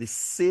the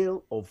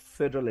sale of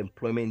federal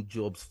employment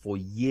jobs for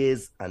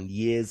years and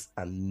years,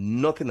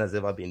 and nothing has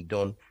ever been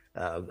done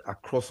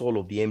across all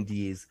of the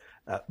MDAs.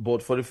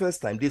 But for the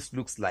first time, this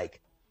looks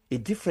like a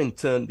different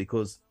turn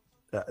because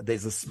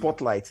there's a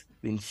spotlight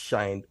being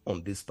shined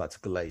on this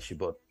particular issue.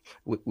 But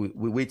we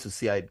wait to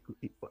see how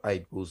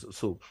it goes.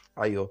 So,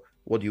 Ayo,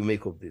 what do you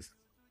make of this?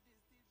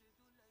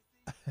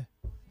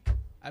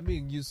 I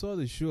mean, you saw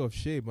the show of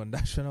shame on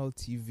national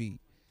TV.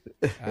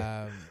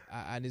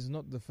 And it's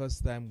not the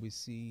first time we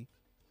see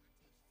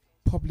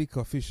public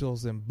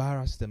officials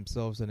embarrass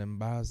themselves and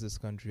embarrass this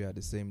country at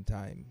the same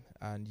time.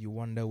 And you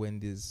wonder when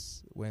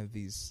these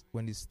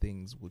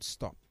things would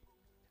stop.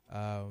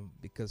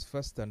 Because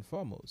first and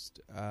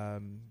foremost,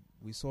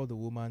 we saw the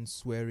woman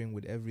swearing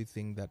with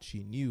everything that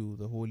she knew,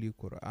 the Holy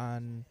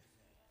Quran,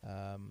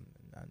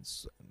 and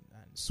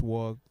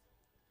swore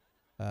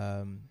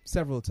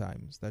several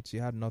times that she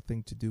had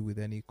nothing to do with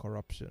any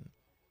corruption,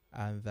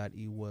 and that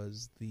it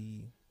was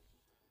the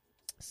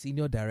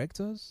senior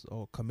directors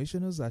or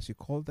commissioners, as she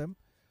called them,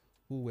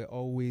 who were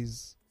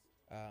always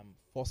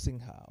forcing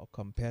her or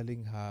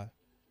compelling her,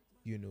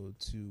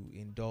 to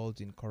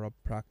indulge in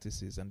corrupt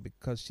practices. And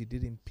because she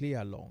didn't play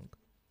along,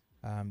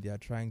 they are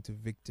trying to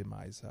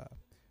victimize her.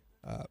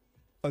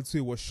 And so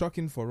it was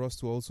shocking for us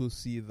to also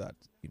see that,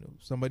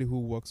 somebody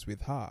who works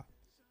with her,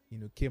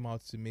 came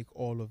out to make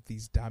all of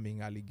these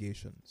damning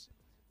allegations.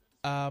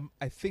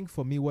 I think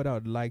for me, what I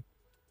would like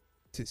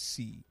to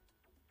see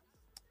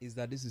is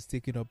that this is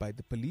taken up by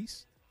the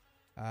police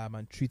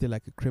and treated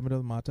like a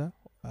criminal matter,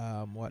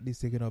 or at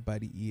least taken up by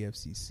the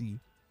EFCC,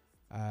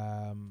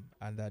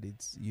 and that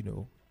it's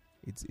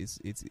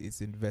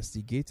it's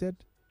investigated,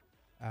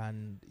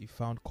 and if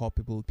found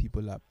culpable,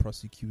 people are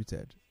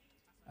prosecuted.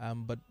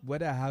 But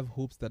whether I have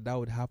hopes that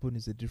would happen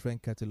is a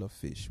different kettle of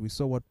fish. We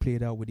saw what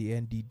played out with the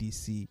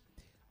NDDC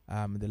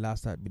in the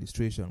last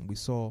administration. We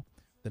saw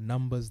the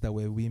numbers that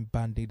were being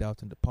bandied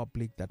out in the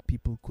public that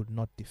people could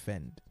not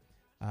defend.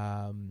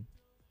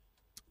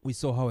 We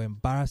saw how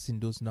embarrassing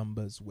those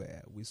numbers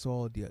were. We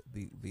saw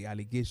the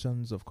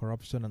allegations of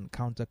corruption and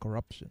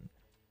counter-corruption.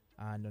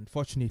 And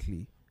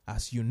unfortunately,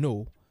 as you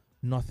know,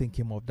 nothing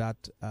came of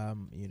that,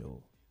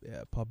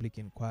 public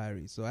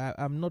inquiry. So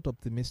I'm not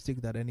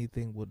optimistic that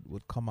anything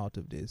would come out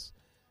of this.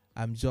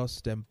 I'm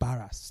just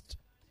embarrassed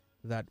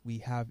that we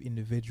have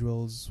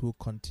individuals who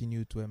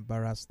continue to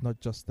embarrass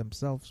not just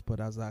themselves, but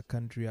as our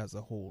country as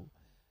a whole.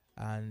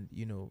 And,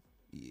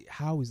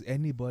 how is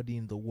anybody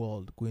in the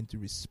world going to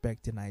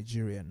respect a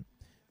Nigerian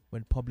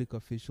when public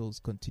officials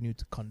continue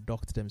to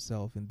conduct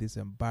themselves in this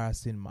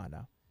embarrassing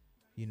manner,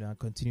 and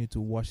continue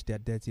to wash their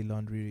dirty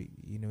laundry,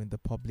 in the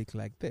public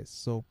like this?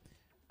 So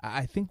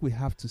I think we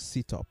have to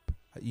sit up,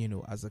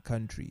 as a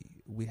country.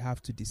 We have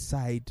to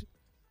decide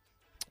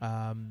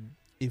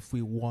if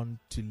we want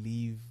to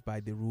live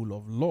by the rule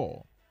of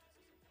law,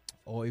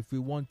 or if we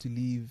want to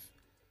live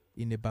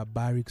in a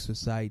barbaric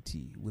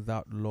society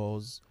without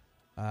laws,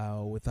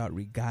 without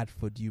regard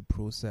for due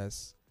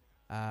process.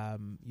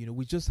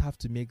 We just have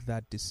to make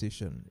that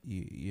decision,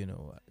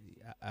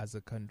 as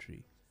a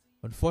country.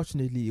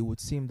 Unfortunately, it would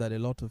seem that a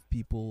lot of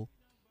people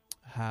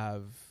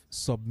have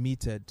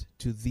submitted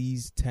to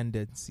these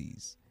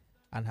tendencies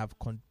and have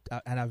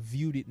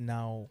viewed it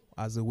now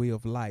as a way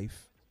of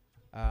life,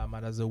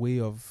 and as a way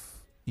of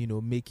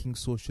making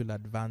social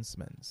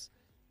advancements,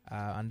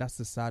 and that's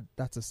a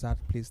sad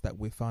place that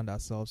we found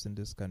ourselves in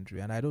this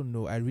country. And I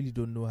really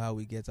don't know how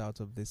we get out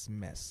of this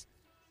mess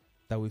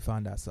that we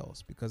found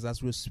ourselves, because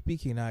as we're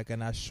speaking now, I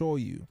can assure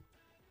you,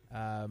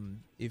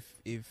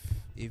 if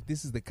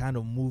this is the kind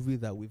of movie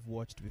that we've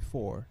watched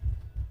before,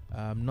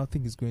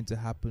 nothing is going to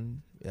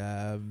happen.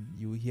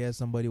 You hear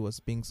somebody was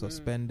being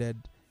suspended,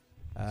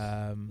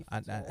 and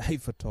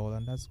if at all,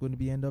 and that's going to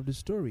be the end of the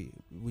story.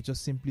 We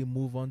just simply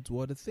move on to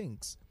other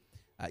things.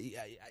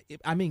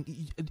 I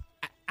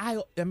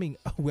mean,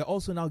 we're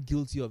also now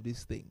guilty of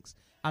these things.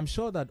 I'm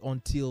sure that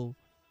until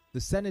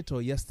the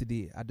senator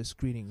yesterday at the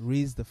screening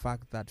raised the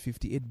fact that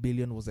 58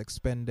 billion was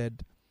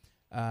expended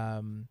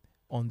on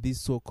these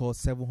so-called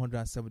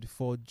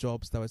 774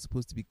 jobs that were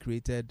supposed to be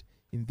created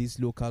in these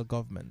local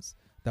governments,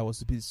 that was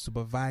to be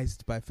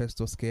supervised by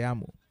Festus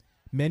Keyamo.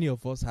 Many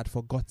of us had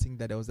forgotten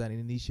that there was an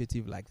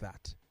initiative like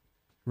that,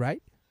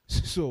 right?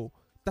 So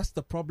that's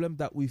the problem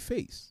that we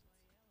face,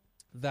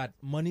 that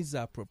monies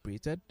are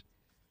appropriated.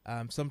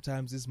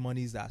 Sometimes these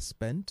monies are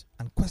spent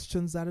and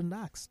questions aren't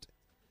asked.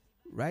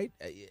 right?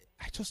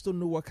 I just don't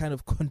know what kind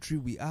of country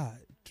we are,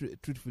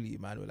 truthfully,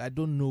 Emmanuel. I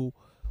don't know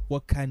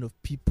what kind of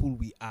people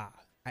we are.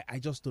 I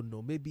just don't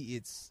know. Maybe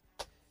it's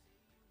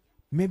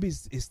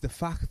the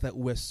fact that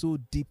we're so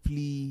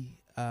deeply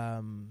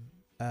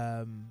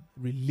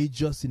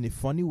religious in a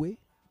funny way.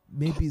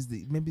 Maybe it's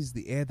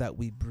the air that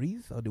we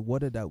breathe or the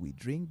water that we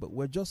drink, but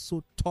we're just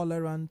so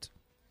tolerant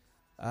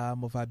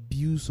of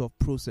abuse of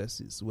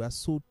processes. We are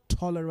so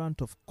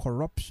tolerant of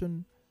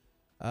corruption.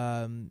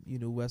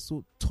 We're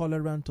so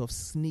tolerant of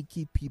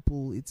sneaky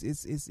people.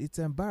 It's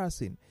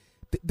embarrassing.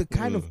 The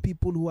kind of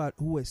people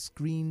who were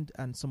screened,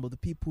 and some of the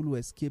people who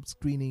escaped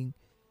screening.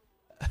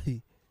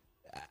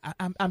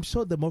 I'm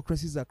sure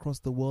democracies across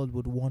the world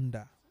would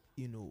wonder,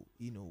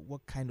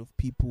 what kind of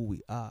people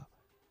we are,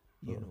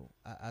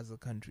 as a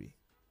country.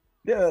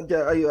 Yeah.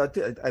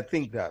 I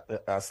think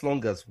that as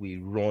long as we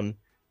run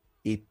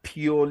a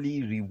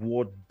purely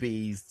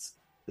reward-based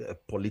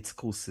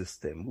political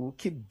system, we'll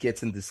keep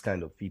getting this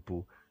kind of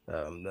people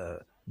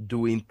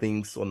doing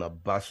things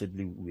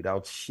unabashedly,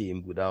 without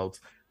shame, without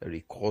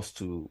recourse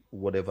to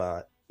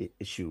whatever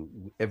issue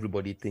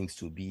everybody thinks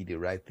to be the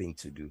right thing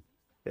to do.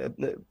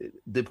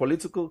 The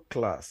political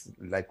class,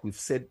 like we've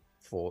said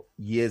for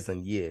years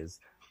and years,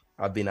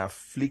 have been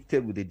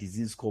afflicted with a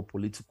disease called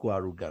political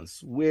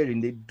arrogance,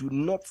 wherein they do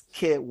not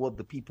care what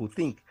the people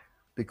think,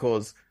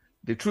 because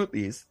the truth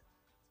is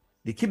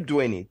they keep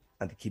doing it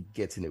and they keep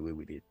getting away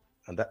with it.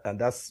 And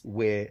that's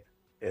where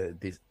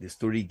the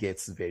story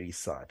gets very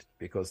sad,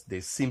 because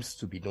there seems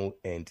to be no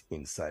end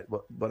in sight.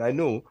 But I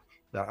know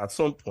that at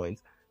some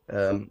point,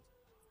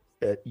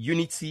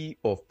 unity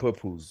of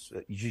purpose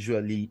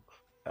usually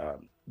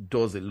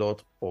does a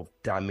lot of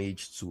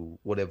damage to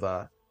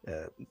whatever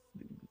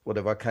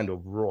kind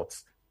of rot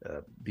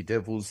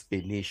bedevils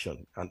a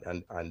nation,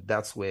 and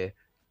that's where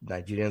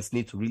Nigerians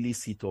need to really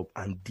sit up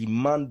and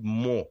demand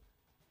more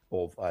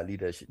of our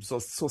leadership. So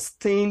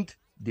sustained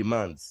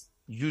demands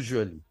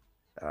usually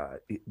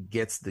it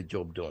gets the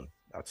job done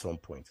at some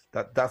point.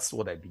 That's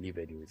what I believe,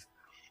 anyways.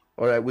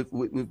 All right,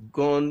 we've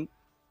gone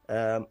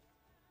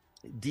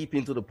deep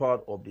into the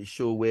part of the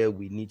show where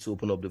we need to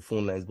open up the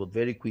phone lines, but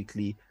very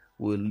quickly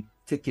we'll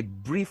take a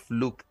brief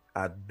look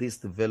at this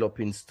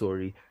developing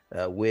story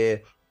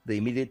where the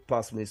immediate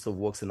past Minister of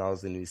Works and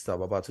Housing, Mr.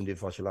 Babatunde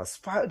Fashola, has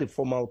filed a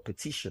formal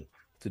petition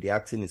to the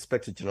Acting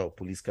Inspector General of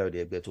Police,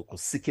 Kayode Egbetokun,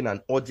 seeking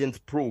an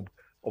urgent probe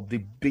of the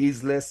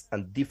baseless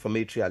and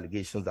defamatory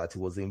allegations that he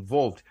was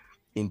involved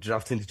in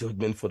drafting the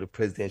judgment for the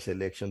presidential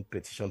election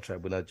petition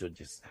tribunal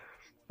judges.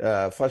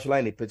 Fashola,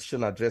 in a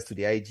petition addressed to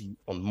the IG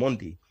on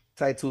Monday,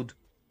 titled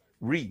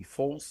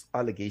False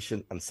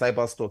Allegation and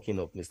Cyber Stalking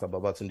of Mr.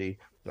 Babatunde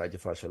Raji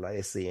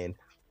Fashola, SAN,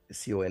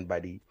 CON, by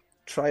the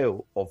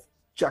trio of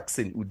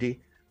Jackson Ude,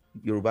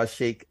 Yoruba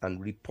Sheikh,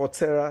 and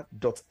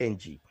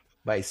Reportera.ng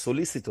by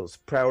solicitors,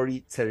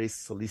 Priory Terrace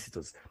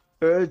solicitors,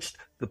 urged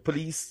the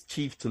police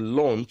chief to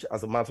launch,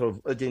 as a matter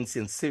of urgency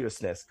and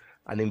seriousness,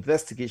 an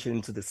investigation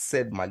into the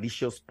said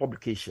malicious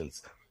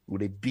publications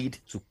with a bid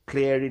to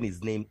clearing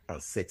his name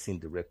and setting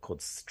the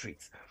record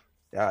straight.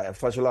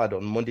 Fashola had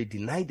on Monday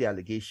denied the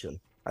allegation,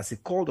 as he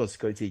called on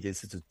security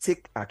agencies to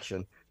take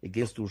action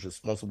against those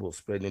responsible for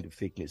spreading the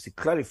fake news. He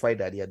clarified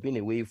that he had been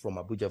away from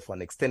Abuja for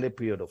an extended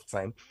period of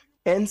time.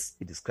 Hence,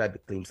 he described the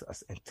claims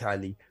as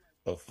entirely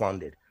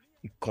unfounded.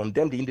 He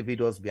condemned the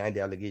individuals behind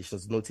the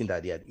allegations, noting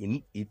that he had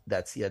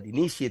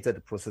initiated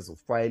the process of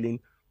filing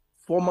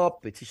formal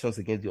petitions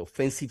against the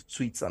offensive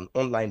tweets and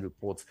online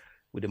reports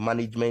with the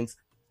management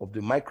of the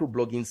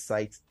microblogging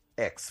site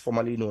X,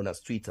 formerly known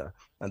as Twitter,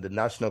 and the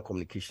National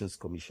Communications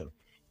Commission.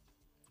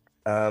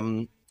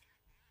 Ayo,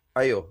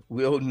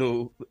 we all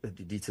know the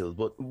details,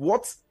 but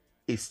what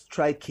is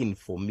striking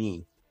for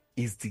me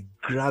is the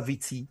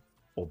gravity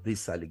of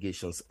these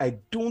allegations. I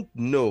don't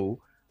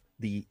know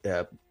the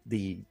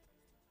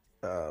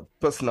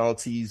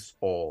personalities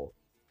or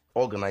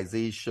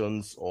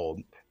organizations or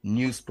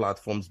news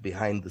platforms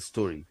behind the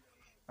story.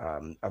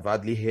 I've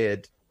hardly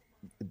heard,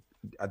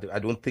 I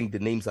don't think the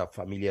names are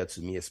familiar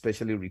to me,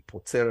 especially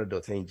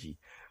Reportera.ng.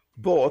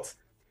 But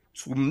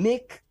to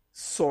make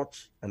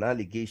such an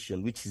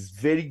allegation, which is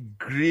very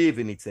grave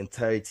in its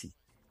entirety,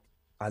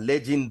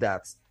 alleging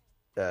that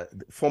the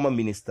former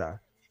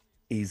minister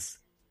is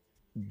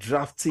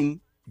drafting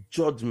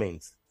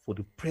judgments for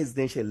the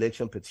presidential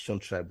election petition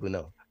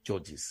tribunal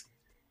judges.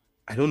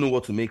 I don't know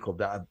what to make of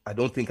that. I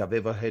don't think I've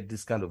ever heard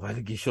this kind of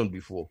allegation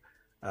before.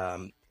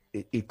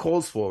 It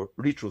calls for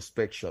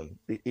retrospection.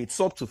 It's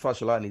up to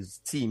Fashola and his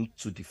team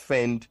to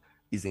defend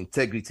his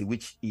integrity,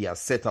 which he has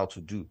set out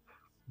to do.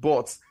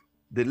 But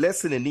the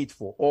lesson in it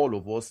for all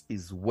of us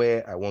is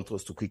where I want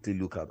us to quickly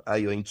look at.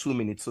 Ayo, in 2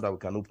 minutes so that we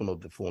can open up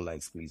the phone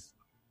lines, please.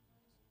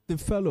 The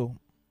fellow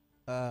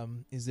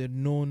is a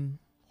known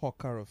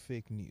hawker of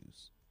fake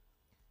news.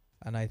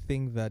 And I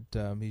think that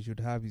he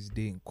should have his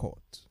day in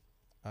court.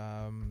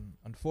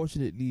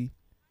 Unfortunately,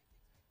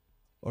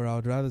 or I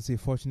would rather say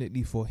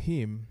fortunately for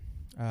him,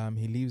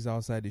 he lives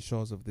outside the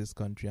shores of this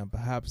country, and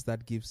perhaps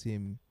that gives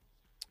him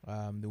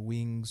the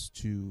wings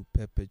to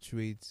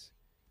perpetuate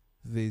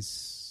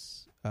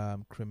this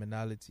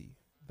criminality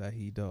that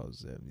he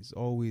does. It's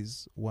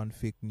always one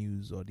fake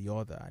news or the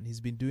other, and he's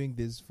been doing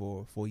this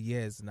for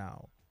years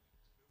now.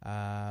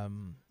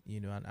 And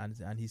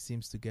he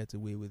seems to get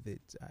away with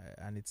it,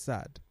 and it's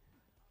sad,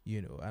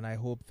 And I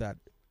hope that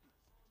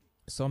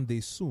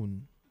someday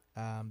soon,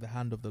 the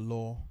hand of the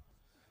law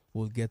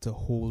will get a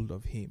hold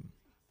of him.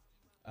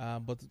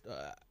 But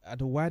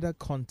at a wider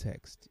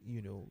context,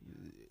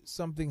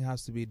 something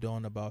has to be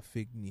done about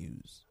fake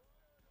news.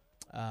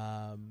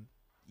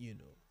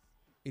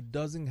 It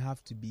doesn't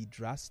have to be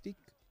drastic,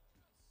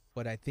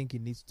 but I think it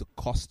needs to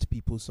cost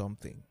people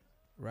something,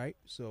 right?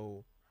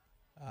 So,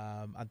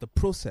 and the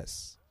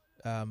process,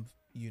 to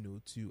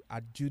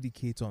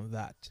adjudicate on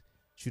that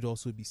should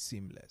also be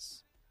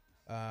seamless.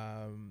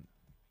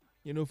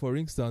 For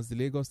instance, the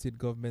Lagos State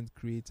government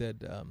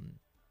created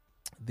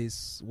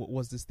this, what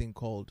was this thing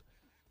called?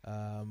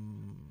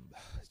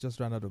 It just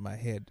ran out of my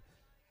head.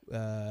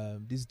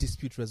 This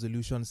dispute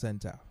resolution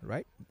center,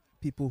 right?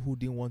 People who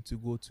didn't want to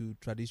go to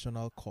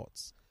traditional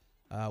courts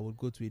would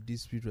go to a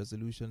dispute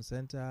resolution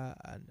center,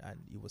 and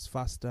it was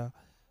faster,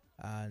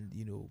 and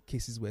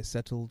cases were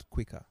settled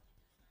quicker.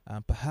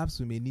 Perhaps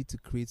we may need to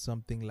create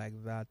something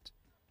like that,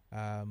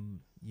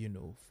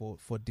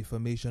 for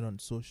defamation on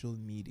social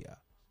media,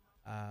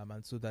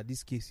 and so that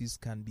these cases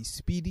can be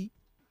speedy,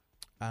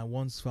 and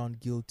once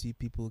found guilty,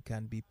 people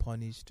can be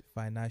punished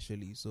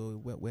financially. So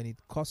when it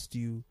costs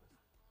you,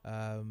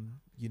 a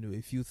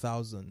few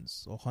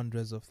thousands or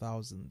hundreds of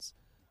thousands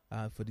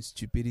for the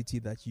stupidity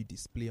that you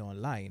display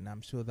online,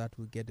 I'm sure that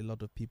will get a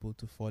lot of people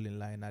to fall in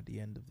line at the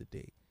end of the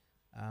day.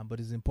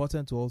 But it's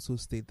important to also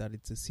state that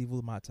it's a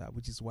civil matter,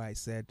 which is why I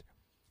said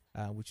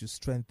we should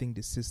strengthen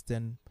the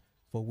system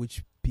for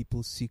which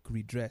people seek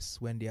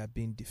redress when they are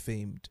being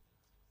defamed.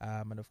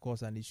 And of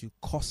course, and it should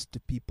cost the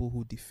people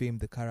who defame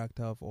the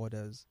character of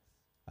others,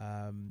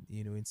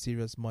 in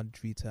serious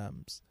monetary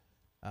terms.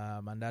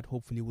 And that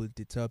hopefully will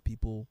deter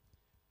people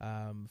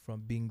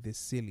from being this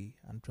silly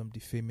and from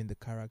defaming the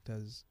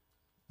characters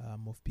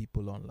of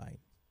people online.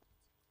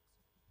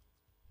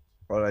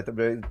 All right,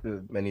 very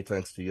many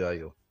thanks to you,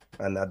 Ayo.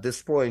 And at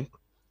this point,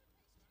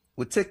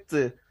 we take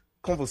the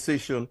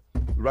conversation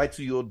right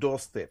to your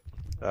doorstep.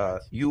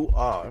 You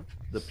are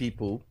the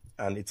people,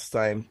 and it's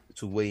time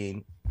to weigh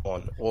in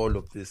on all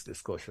of these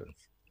discussions.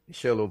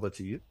 Michelle, over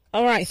to you.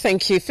 All right,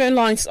 thank you. Phone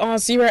lines are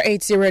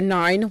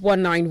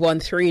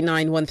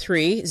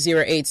 0809-1913-913,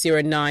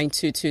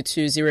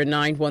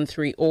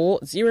 0809-222-0913, or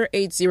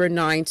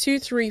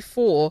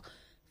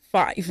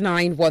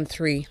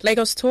 0809-234-5913.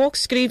 Lagos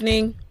Talks, good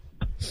evening.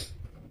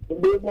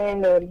 Good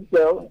evening,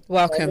 Michelle.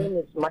 Welcome. My name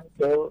is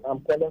Michael. I'm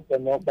calling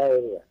from Oba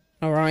area.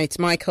 All right,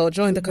 Michael,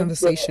 join the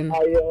conversation.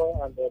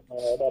 Ayo and my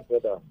other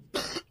brother.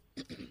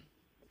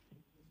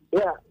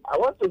 Yeah, I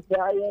want to say,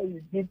 Ayo,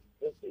 you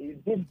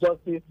did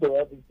justice to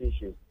every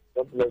issue.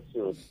 God bless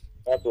you.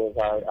 That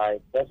was, I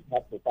just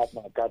have to tap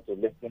my card to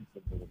listen to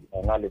the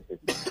analysis.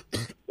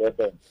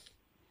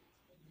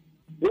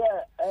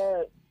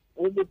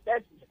 With the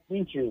text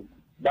issue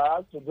that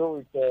has to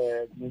do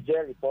with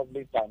Niger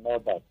Republic and all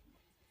that,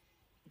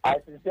 I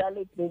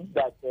sincerely think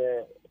that,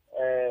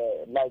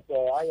 like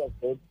I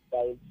said,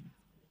 that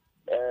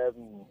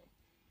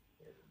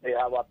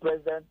our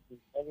president is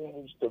very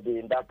wish to be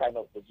in that kind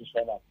of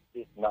position as it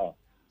is now.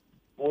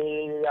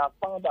 We have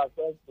found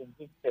ourselves in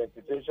this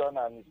situation,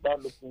 and it's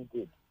not looking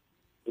good.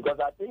 Because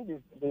I think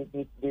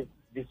the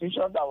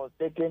decision that was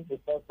taken the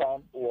first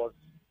time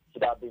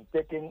should have been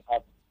taken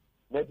at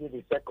maybe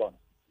the second,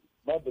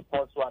 not the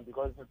first one,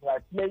 because it's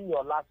like playing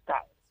your last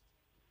card.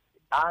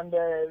 And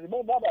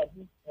remember that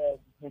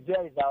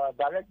Nigeria is our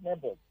direct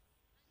neighbor.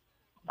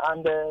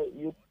 And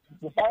you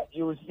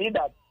will see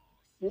that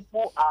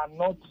people are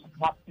not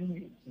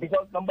happy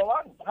because, number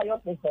one, I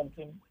just say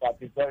something that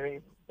is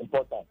very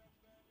important.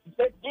 He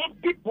said,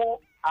 if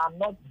people are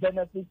not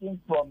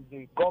benefiting from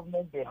the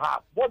government they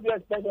have, what do you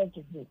expect them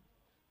to do?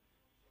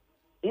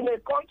 In a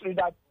country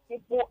that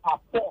people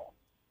are poor,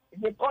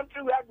 in a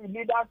country where the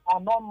leaders are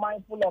not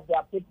mindful of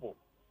their people,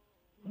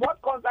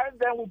 what concerns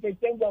them with a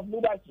change of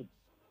leadership?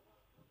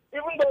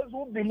 Even those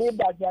who believe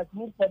that there's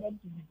need for them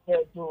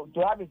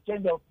to have a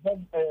change of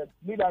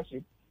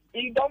leadership,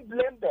 you don't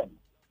blame them.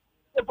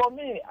 So for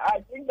me, I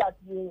think that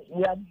we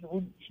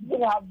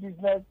shouldn't have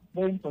business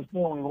going to say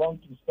we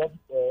want to stop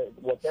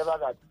whatever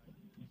that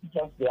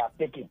decisions they are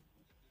taking.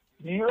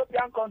 The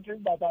European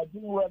countries that are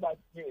doing well, that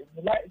the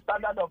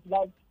standard of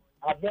life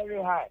are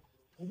very high.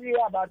 We hear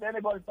about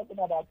anybody talking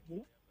about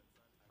this.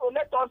 So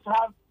let us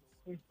have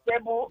a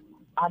stable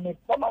and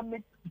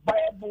economic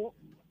viable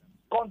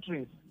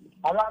countries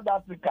around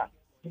Africa.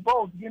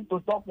 Before we begin to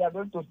talk, we are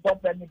going to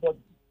stop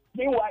anybody.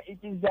 Meanwhile, it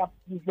is their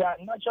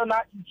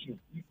national issue.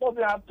 It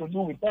doesn't have to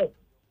do with us.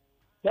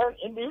 Then,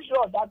 in the issue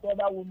of that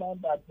other woman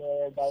that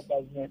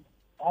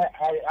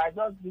I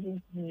just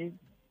didn't see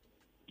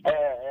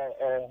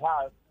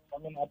her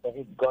coming out of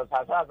it, because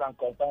as far as I'm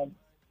concerned,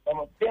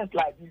 things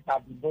like this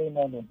have been going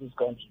on in this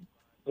country.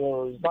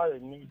 So it's not a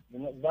new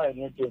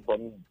thing for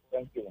me.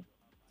 Thank you.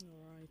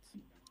 All right.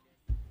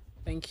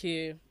 Thank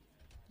you.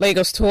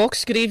 Lagos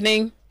Talks, good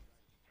evening.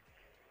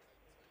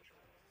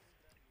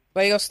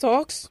 Lagos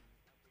Talks.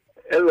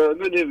 Hello,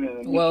 good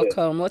evening.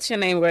 Welcome. What's your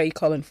name? Where are you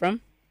calling from?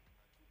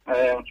 I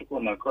am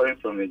Chukuna, calling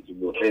from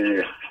Ejibo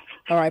area.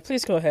 All right,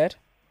 please go ahead.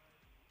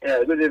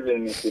 Yeah, good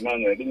evening, Mr.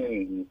 Immanuel. Good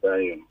evening, Mr.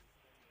 Ayo.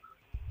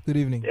 Good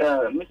evening.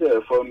 Yeah,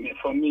 Mr. For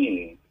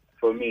me,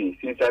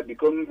 since I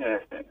become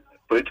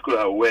politically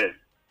aware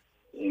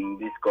in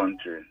this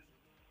country,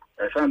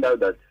 I found out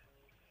that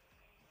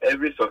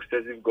every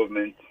successive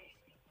government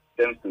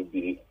tends to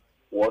be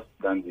worse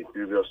than the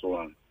previous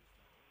one.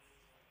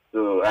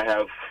 So I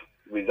have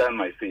resigned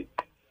my faith.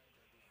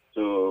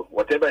 So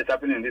whatever is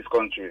happening in this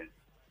country,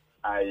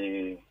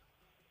 I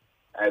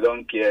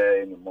don't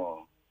care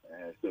anymore.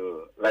 I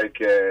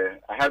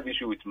have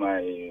issue with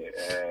my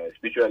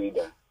spiritual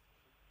leader.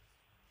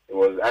 He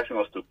was asking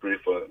us to pray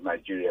for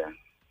Nigeria.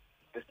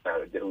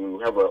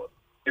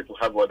 People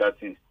have other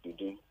things to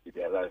do with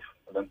their life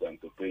other than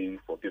to pray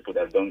for people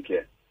that don't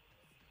care.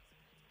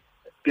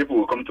 People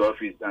will come to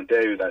office and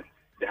tell you that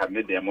they have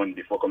made their money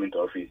before coming to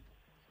office.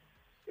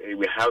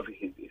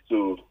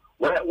 So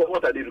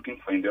what are they looking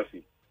for in the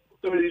office?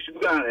 So they should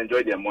go and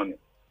enjoy their money.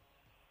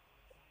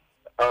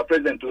 Our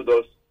president told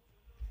us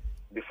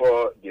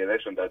before the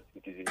election that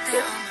it is his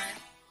turn.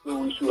 So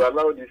we should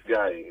allow this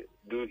guy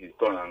do his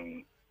turn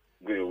and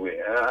go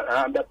away.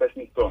 And that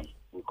person's turn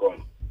will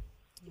come.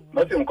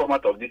 Nothing will come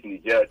out of this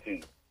Nigeria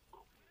thing.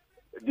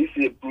 These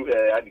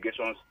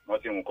allegations,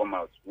 nothing will come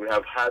out. We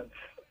have had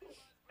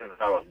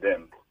several of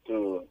them.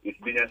 So it's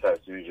business as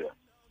usual.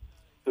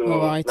 So,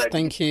 all right,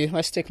 thank you.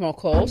 Let's take more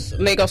calls.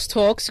 Lagos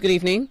Talks, good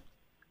evening.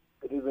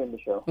 Good evening,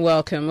 Michelle.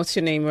 Welcome. What's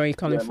your name? Where are you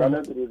calling from?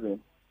 Good evening.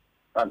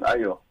 And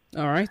Ayo.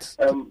 All right.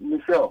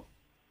 Michelle,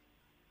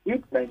 if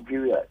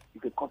Nigeria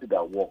is a country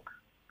that works,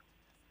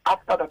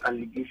 after that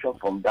allegation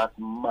from that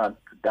man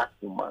to that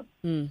woman,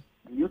 do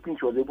you think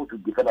she was able to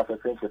defend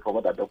herself and she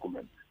forgot that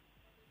document?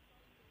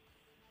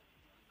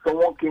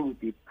 Someone came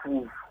with a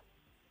proof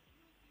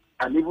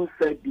and even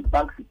said the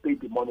banks he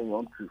paid the money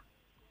on to.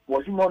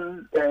 Was it not,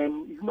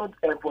 it's not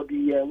for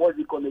the, what's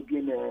it called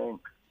again,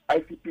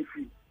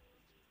 ICPC,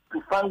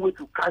 to find way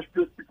to catch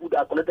those people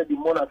that collected the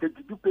money and say,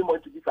 did you pay money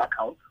to this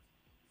account?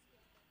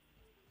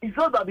 It's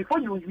not that before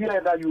you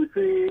hear that you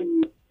say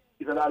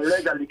it's an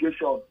alleged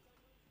allegation,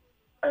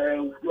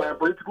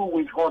 political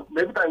witch hunt.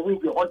 Every time we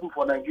are hunting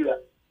for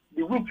Nigeria,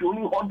 the witch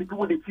only hunt the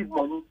people they cheat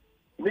money,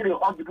 and then they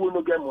hunt the people who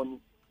don't get money.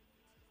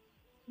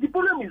 The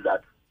problem is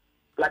that,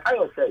 like I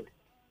said,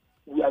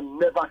 we are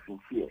never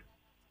sincere.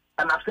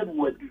 And I've said we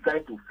were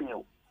designed to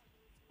fail.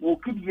 We'll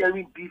keep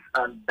hearing this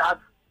and that.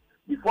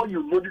 Before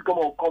you know this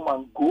government will come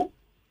and go,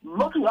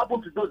 nothing will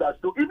happen to those that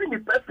so even the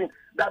person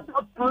that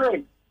got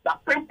play,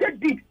 that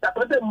painted it, that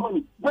painted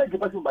money, where is the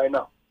person by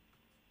now?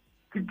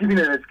 Keep giving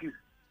an excuse.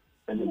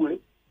 Anyway,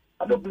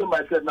 I don't blame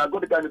myself. Now go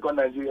to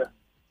Nigeria.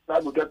 Now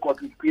I will get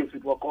caught with PS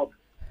with court.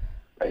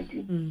 Thank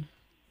you.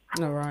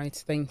 All right,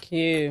 thank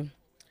you.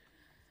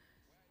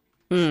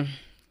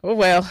 Oh,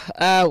 well,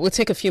 we'll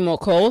take a few more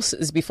calls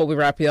before we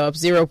wrap it up.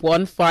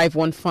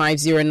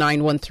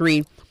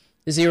 015150913,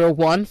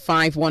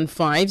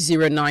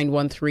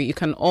 015150913. You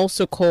can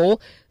also call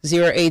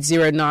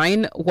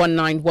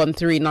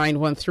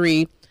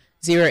 0809-1913913,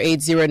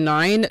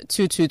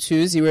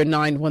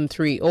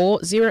 0809-222-0913, or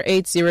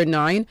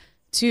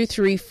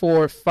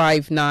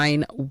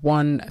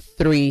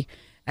 0809-234-5913.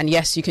 And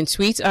yes, you can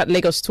tweet at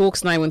Lagos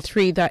Talks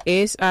 913. That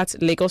is at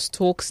Lagos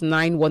Talks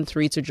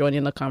 913 to join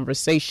in the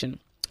conversation.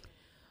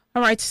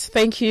 All right,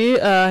 thank you.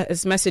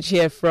 It's a message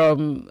here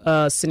from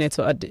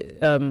Senator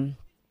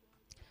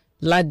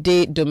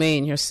Lade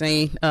Domain. You're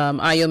saying,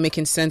 are you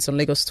making sense on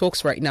Lagos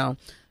Talks right now?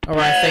 All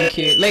right, thank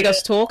you.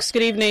 Lagos Talks,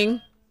 good evening.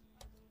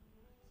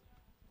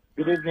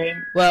 Good evening.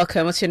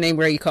 Welcome. What's your name?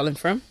 Where are you calling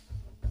from?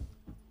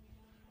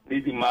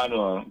 This is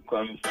Immanuel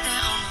calling from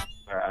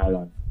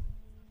Ireland.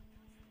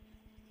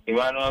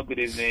 Immanuel, good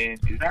evening.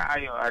 Is that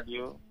Ayo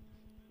Adio?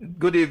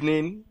 Good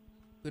evening.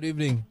 Good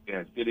evening.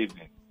 Yes, good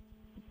evening.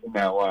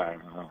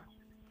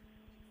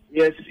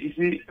 Yes, you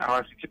see,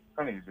 our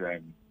situation is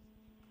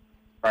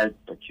quite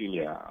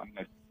peculiar.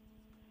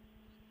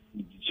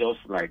 It's just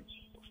like,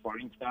 for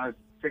instance,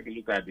 take a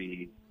look at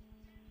the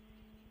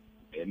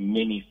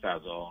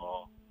ministers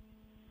or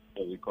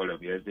what we call them.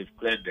 Yes, they've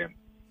cleared them.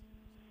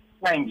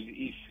 Sometimes,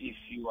 if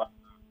you are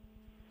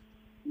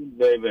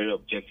very, very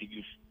objective,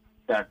 you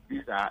that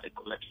these are a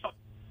collection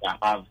that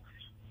have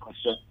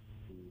questions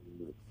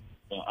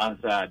to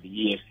answer at the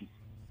EFCC.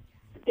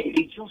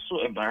 It's just so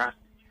embarrassing,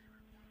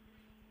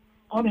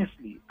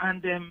 honestly.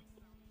 And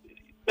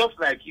just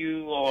like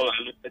you all,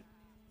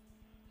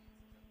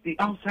 the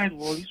outside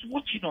world is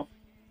watching us.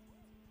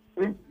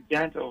 The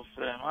giant of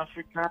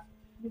Africa,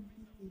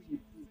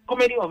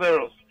 comedy of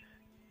errors.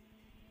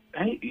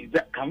 Can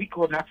we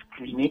call that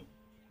screening?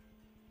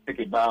 Take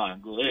a bow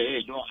and go,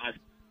 hey, don't ask.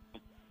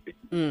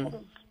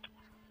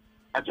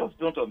 I just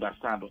don't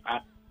understand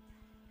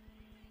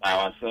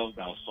ourselves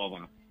our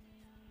sovereign.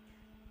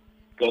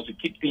 Because we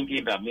keep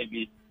thinking that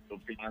maybe no,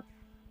 we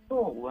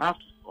have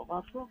to solve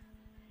ourselves.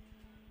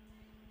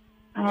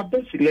 Our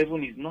best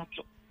 11 is not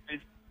the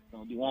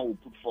one we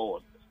put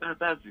forward.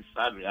 That's the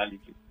sad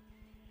reality.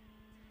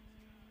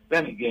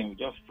 Then again, we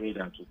just pray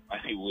that to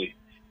find a way.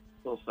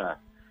 So far,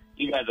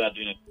 you guys are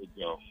doing a good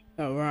job.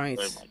 All right.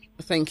 Very much.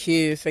 Thank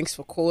you. Thanks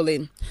for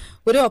calling.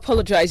 We do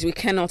apologize. We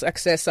cannot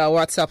access our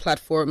WhatsApp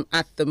platform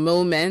at the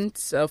moment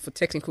for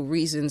technical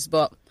reasons,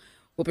 but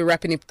we'll be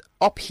wrapping it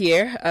up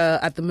here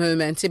at the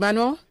moment.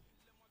 Immanuel?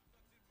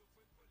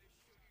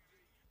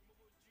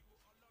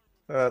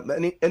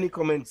 Any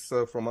comments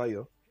from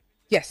Ayo?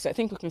 Yes, I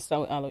think we can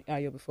start with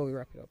Ayo before we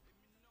wrap it up.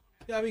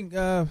 Yeah, I mean,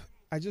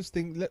 I just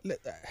think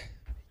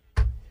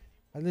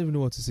I don't even know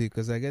what to say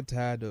because I get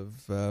tired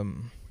of.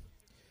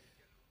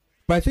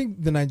 But I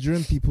think the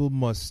Nigerian people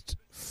must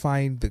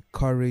find the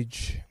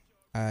courage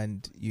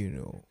and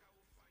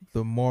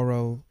the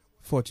moral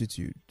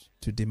fortitude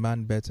to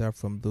demand better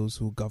from those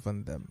who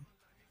govern them.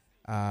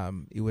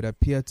 It would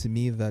appear to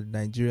me that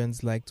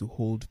Nigerians like to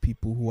hold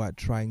people who are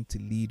trying to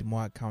lead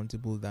more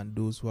accountable than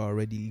those who are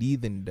already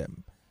leading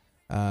them.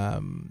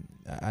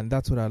 And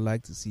that's what I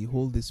like to see.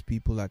 Hold these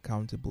people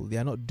accountable. They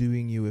are not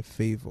doing you a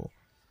favor.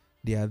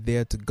 They are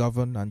there to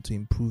govern and to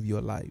improve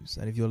your lives.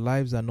 And if your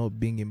lives are not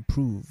being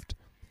improved,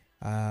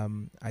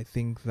 I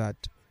think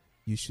that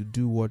you should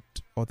do what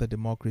other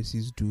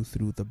democracies do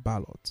through the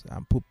ballot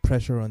and put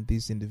pressure on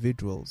these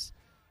individuals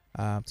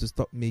to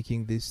stop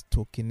making these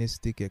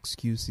tokenistic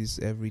excuses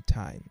every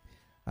time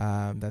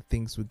that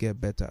things will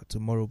get better.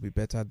 Tomorrow will be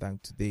better than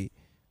today.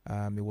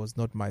 It was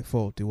not my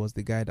fault. It was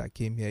the guy that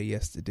came here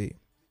yesterday.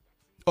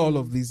 All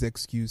of these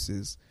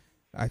excuses,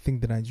 I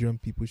think the Nigerian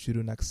people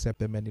shouldn't accept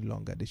them any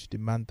longer. They should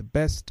demand the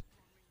best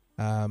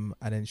and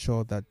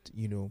ensure that,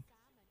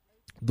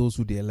 those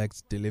who they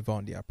elect deliver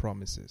on their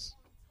promises.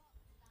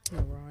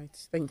 All right.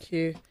 Thank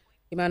you.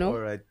 Immanuel? All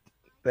right.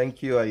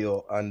 Thank you,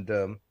 Ayo.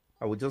 And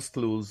I will just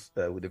close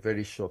with a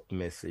very short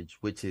message,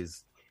 which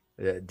is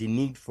the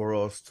need for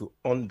us to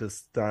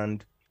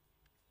understand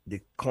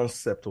the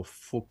concept of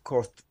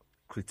focused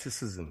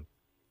criticism.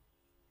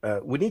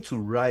 We need to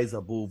rise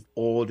above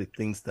all the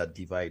things that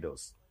divide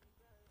us.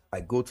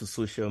 I go to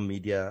social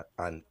media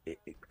and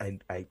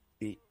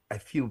I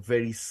feel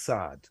very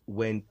sad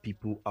when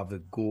people have a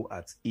go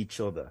at each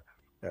other,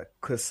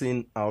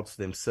 cursing out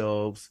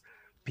themselves,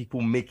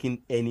 people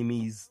making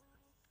enemies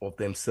of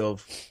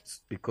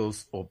themselves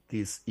because of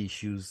these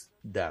issues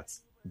that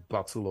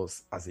battle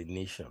us as a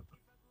nation.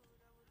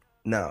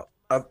 Now,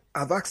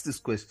 I've asked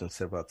this question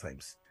several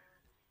times.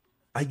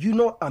 Are you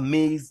not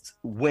amazed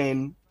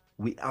when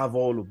we have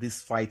all of these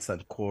fights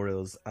and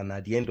quarrels, and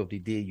at the end of the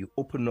day, you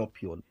open up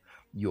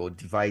your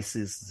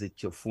devices, is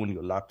it your phone,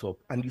 your laptop,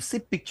 and you see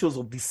pictures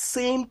of the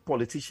same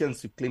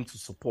politicians you claim to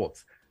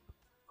support,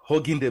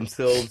 hugging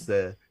themselves,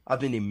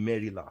 having a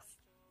merry laugh?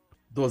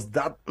 Does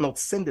that not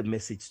send a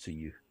message to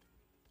you?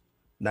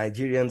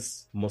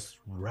 Nigerians must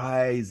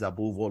rise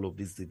above all of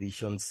these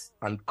divisions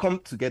and come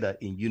together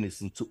in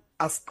unison to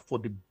ask for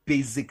the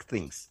basic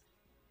things.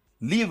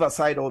 Leave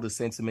aside all the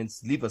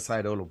sentiments, leave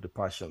aside all of the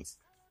passions,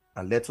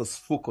 and let us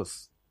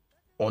focus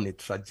on a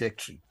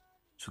trajectory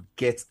to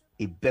get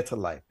a better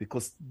life,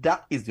 because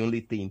that is the only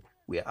thing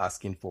we are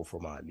asking for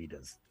from our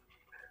leaders.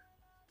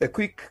 A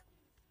quick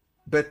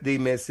birthday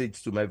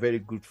message to my very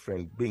good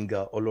friend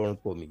Benga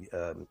Olorunpomi.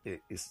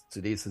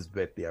 Today is his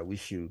birthday. I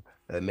wish you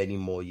many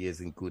more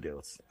years in good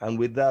health. And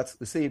with that,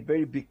 we say a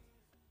very big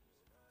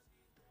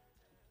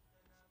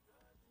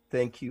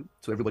thank you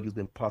to everybody who's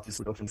been part of this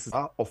production. This is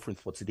our offering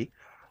for today,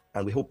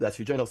 and we hope that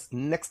you join us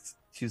next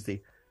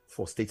Tuesday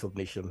for State of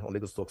Nation on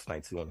Lagos Talks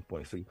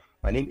 91.3.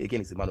 My name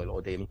again is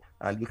Immanuel Odeyemi,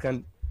 and you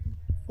can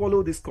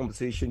follow this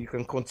conversation. You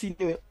can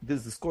continue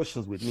these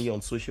discussions with me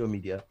on social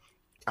media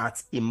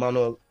at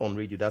Immanuel on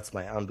Radio. That's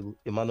my handle.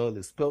 Immanuel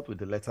is spelled with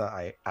the letter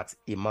I at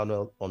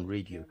Immanuel on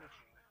Radio.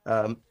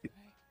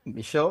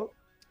 Michelle?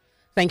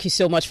 Thank you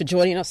so much for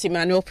joining us,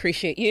 Immanuel.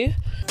 Appreciate you.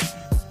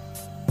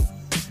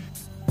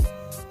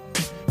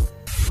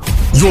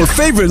 Your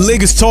favorite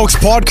Lagos Talks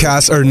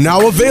podcasts are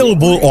now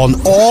available on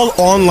all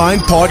online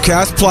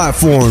podcast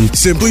platforms.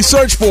 Simply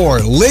search for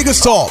Lagos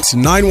Talks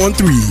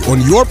 913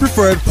 on your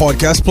preferred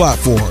podcast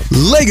platform.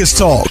 Lagos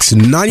Talks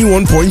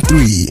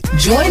 91.3.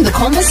 Join the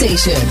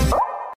conversation.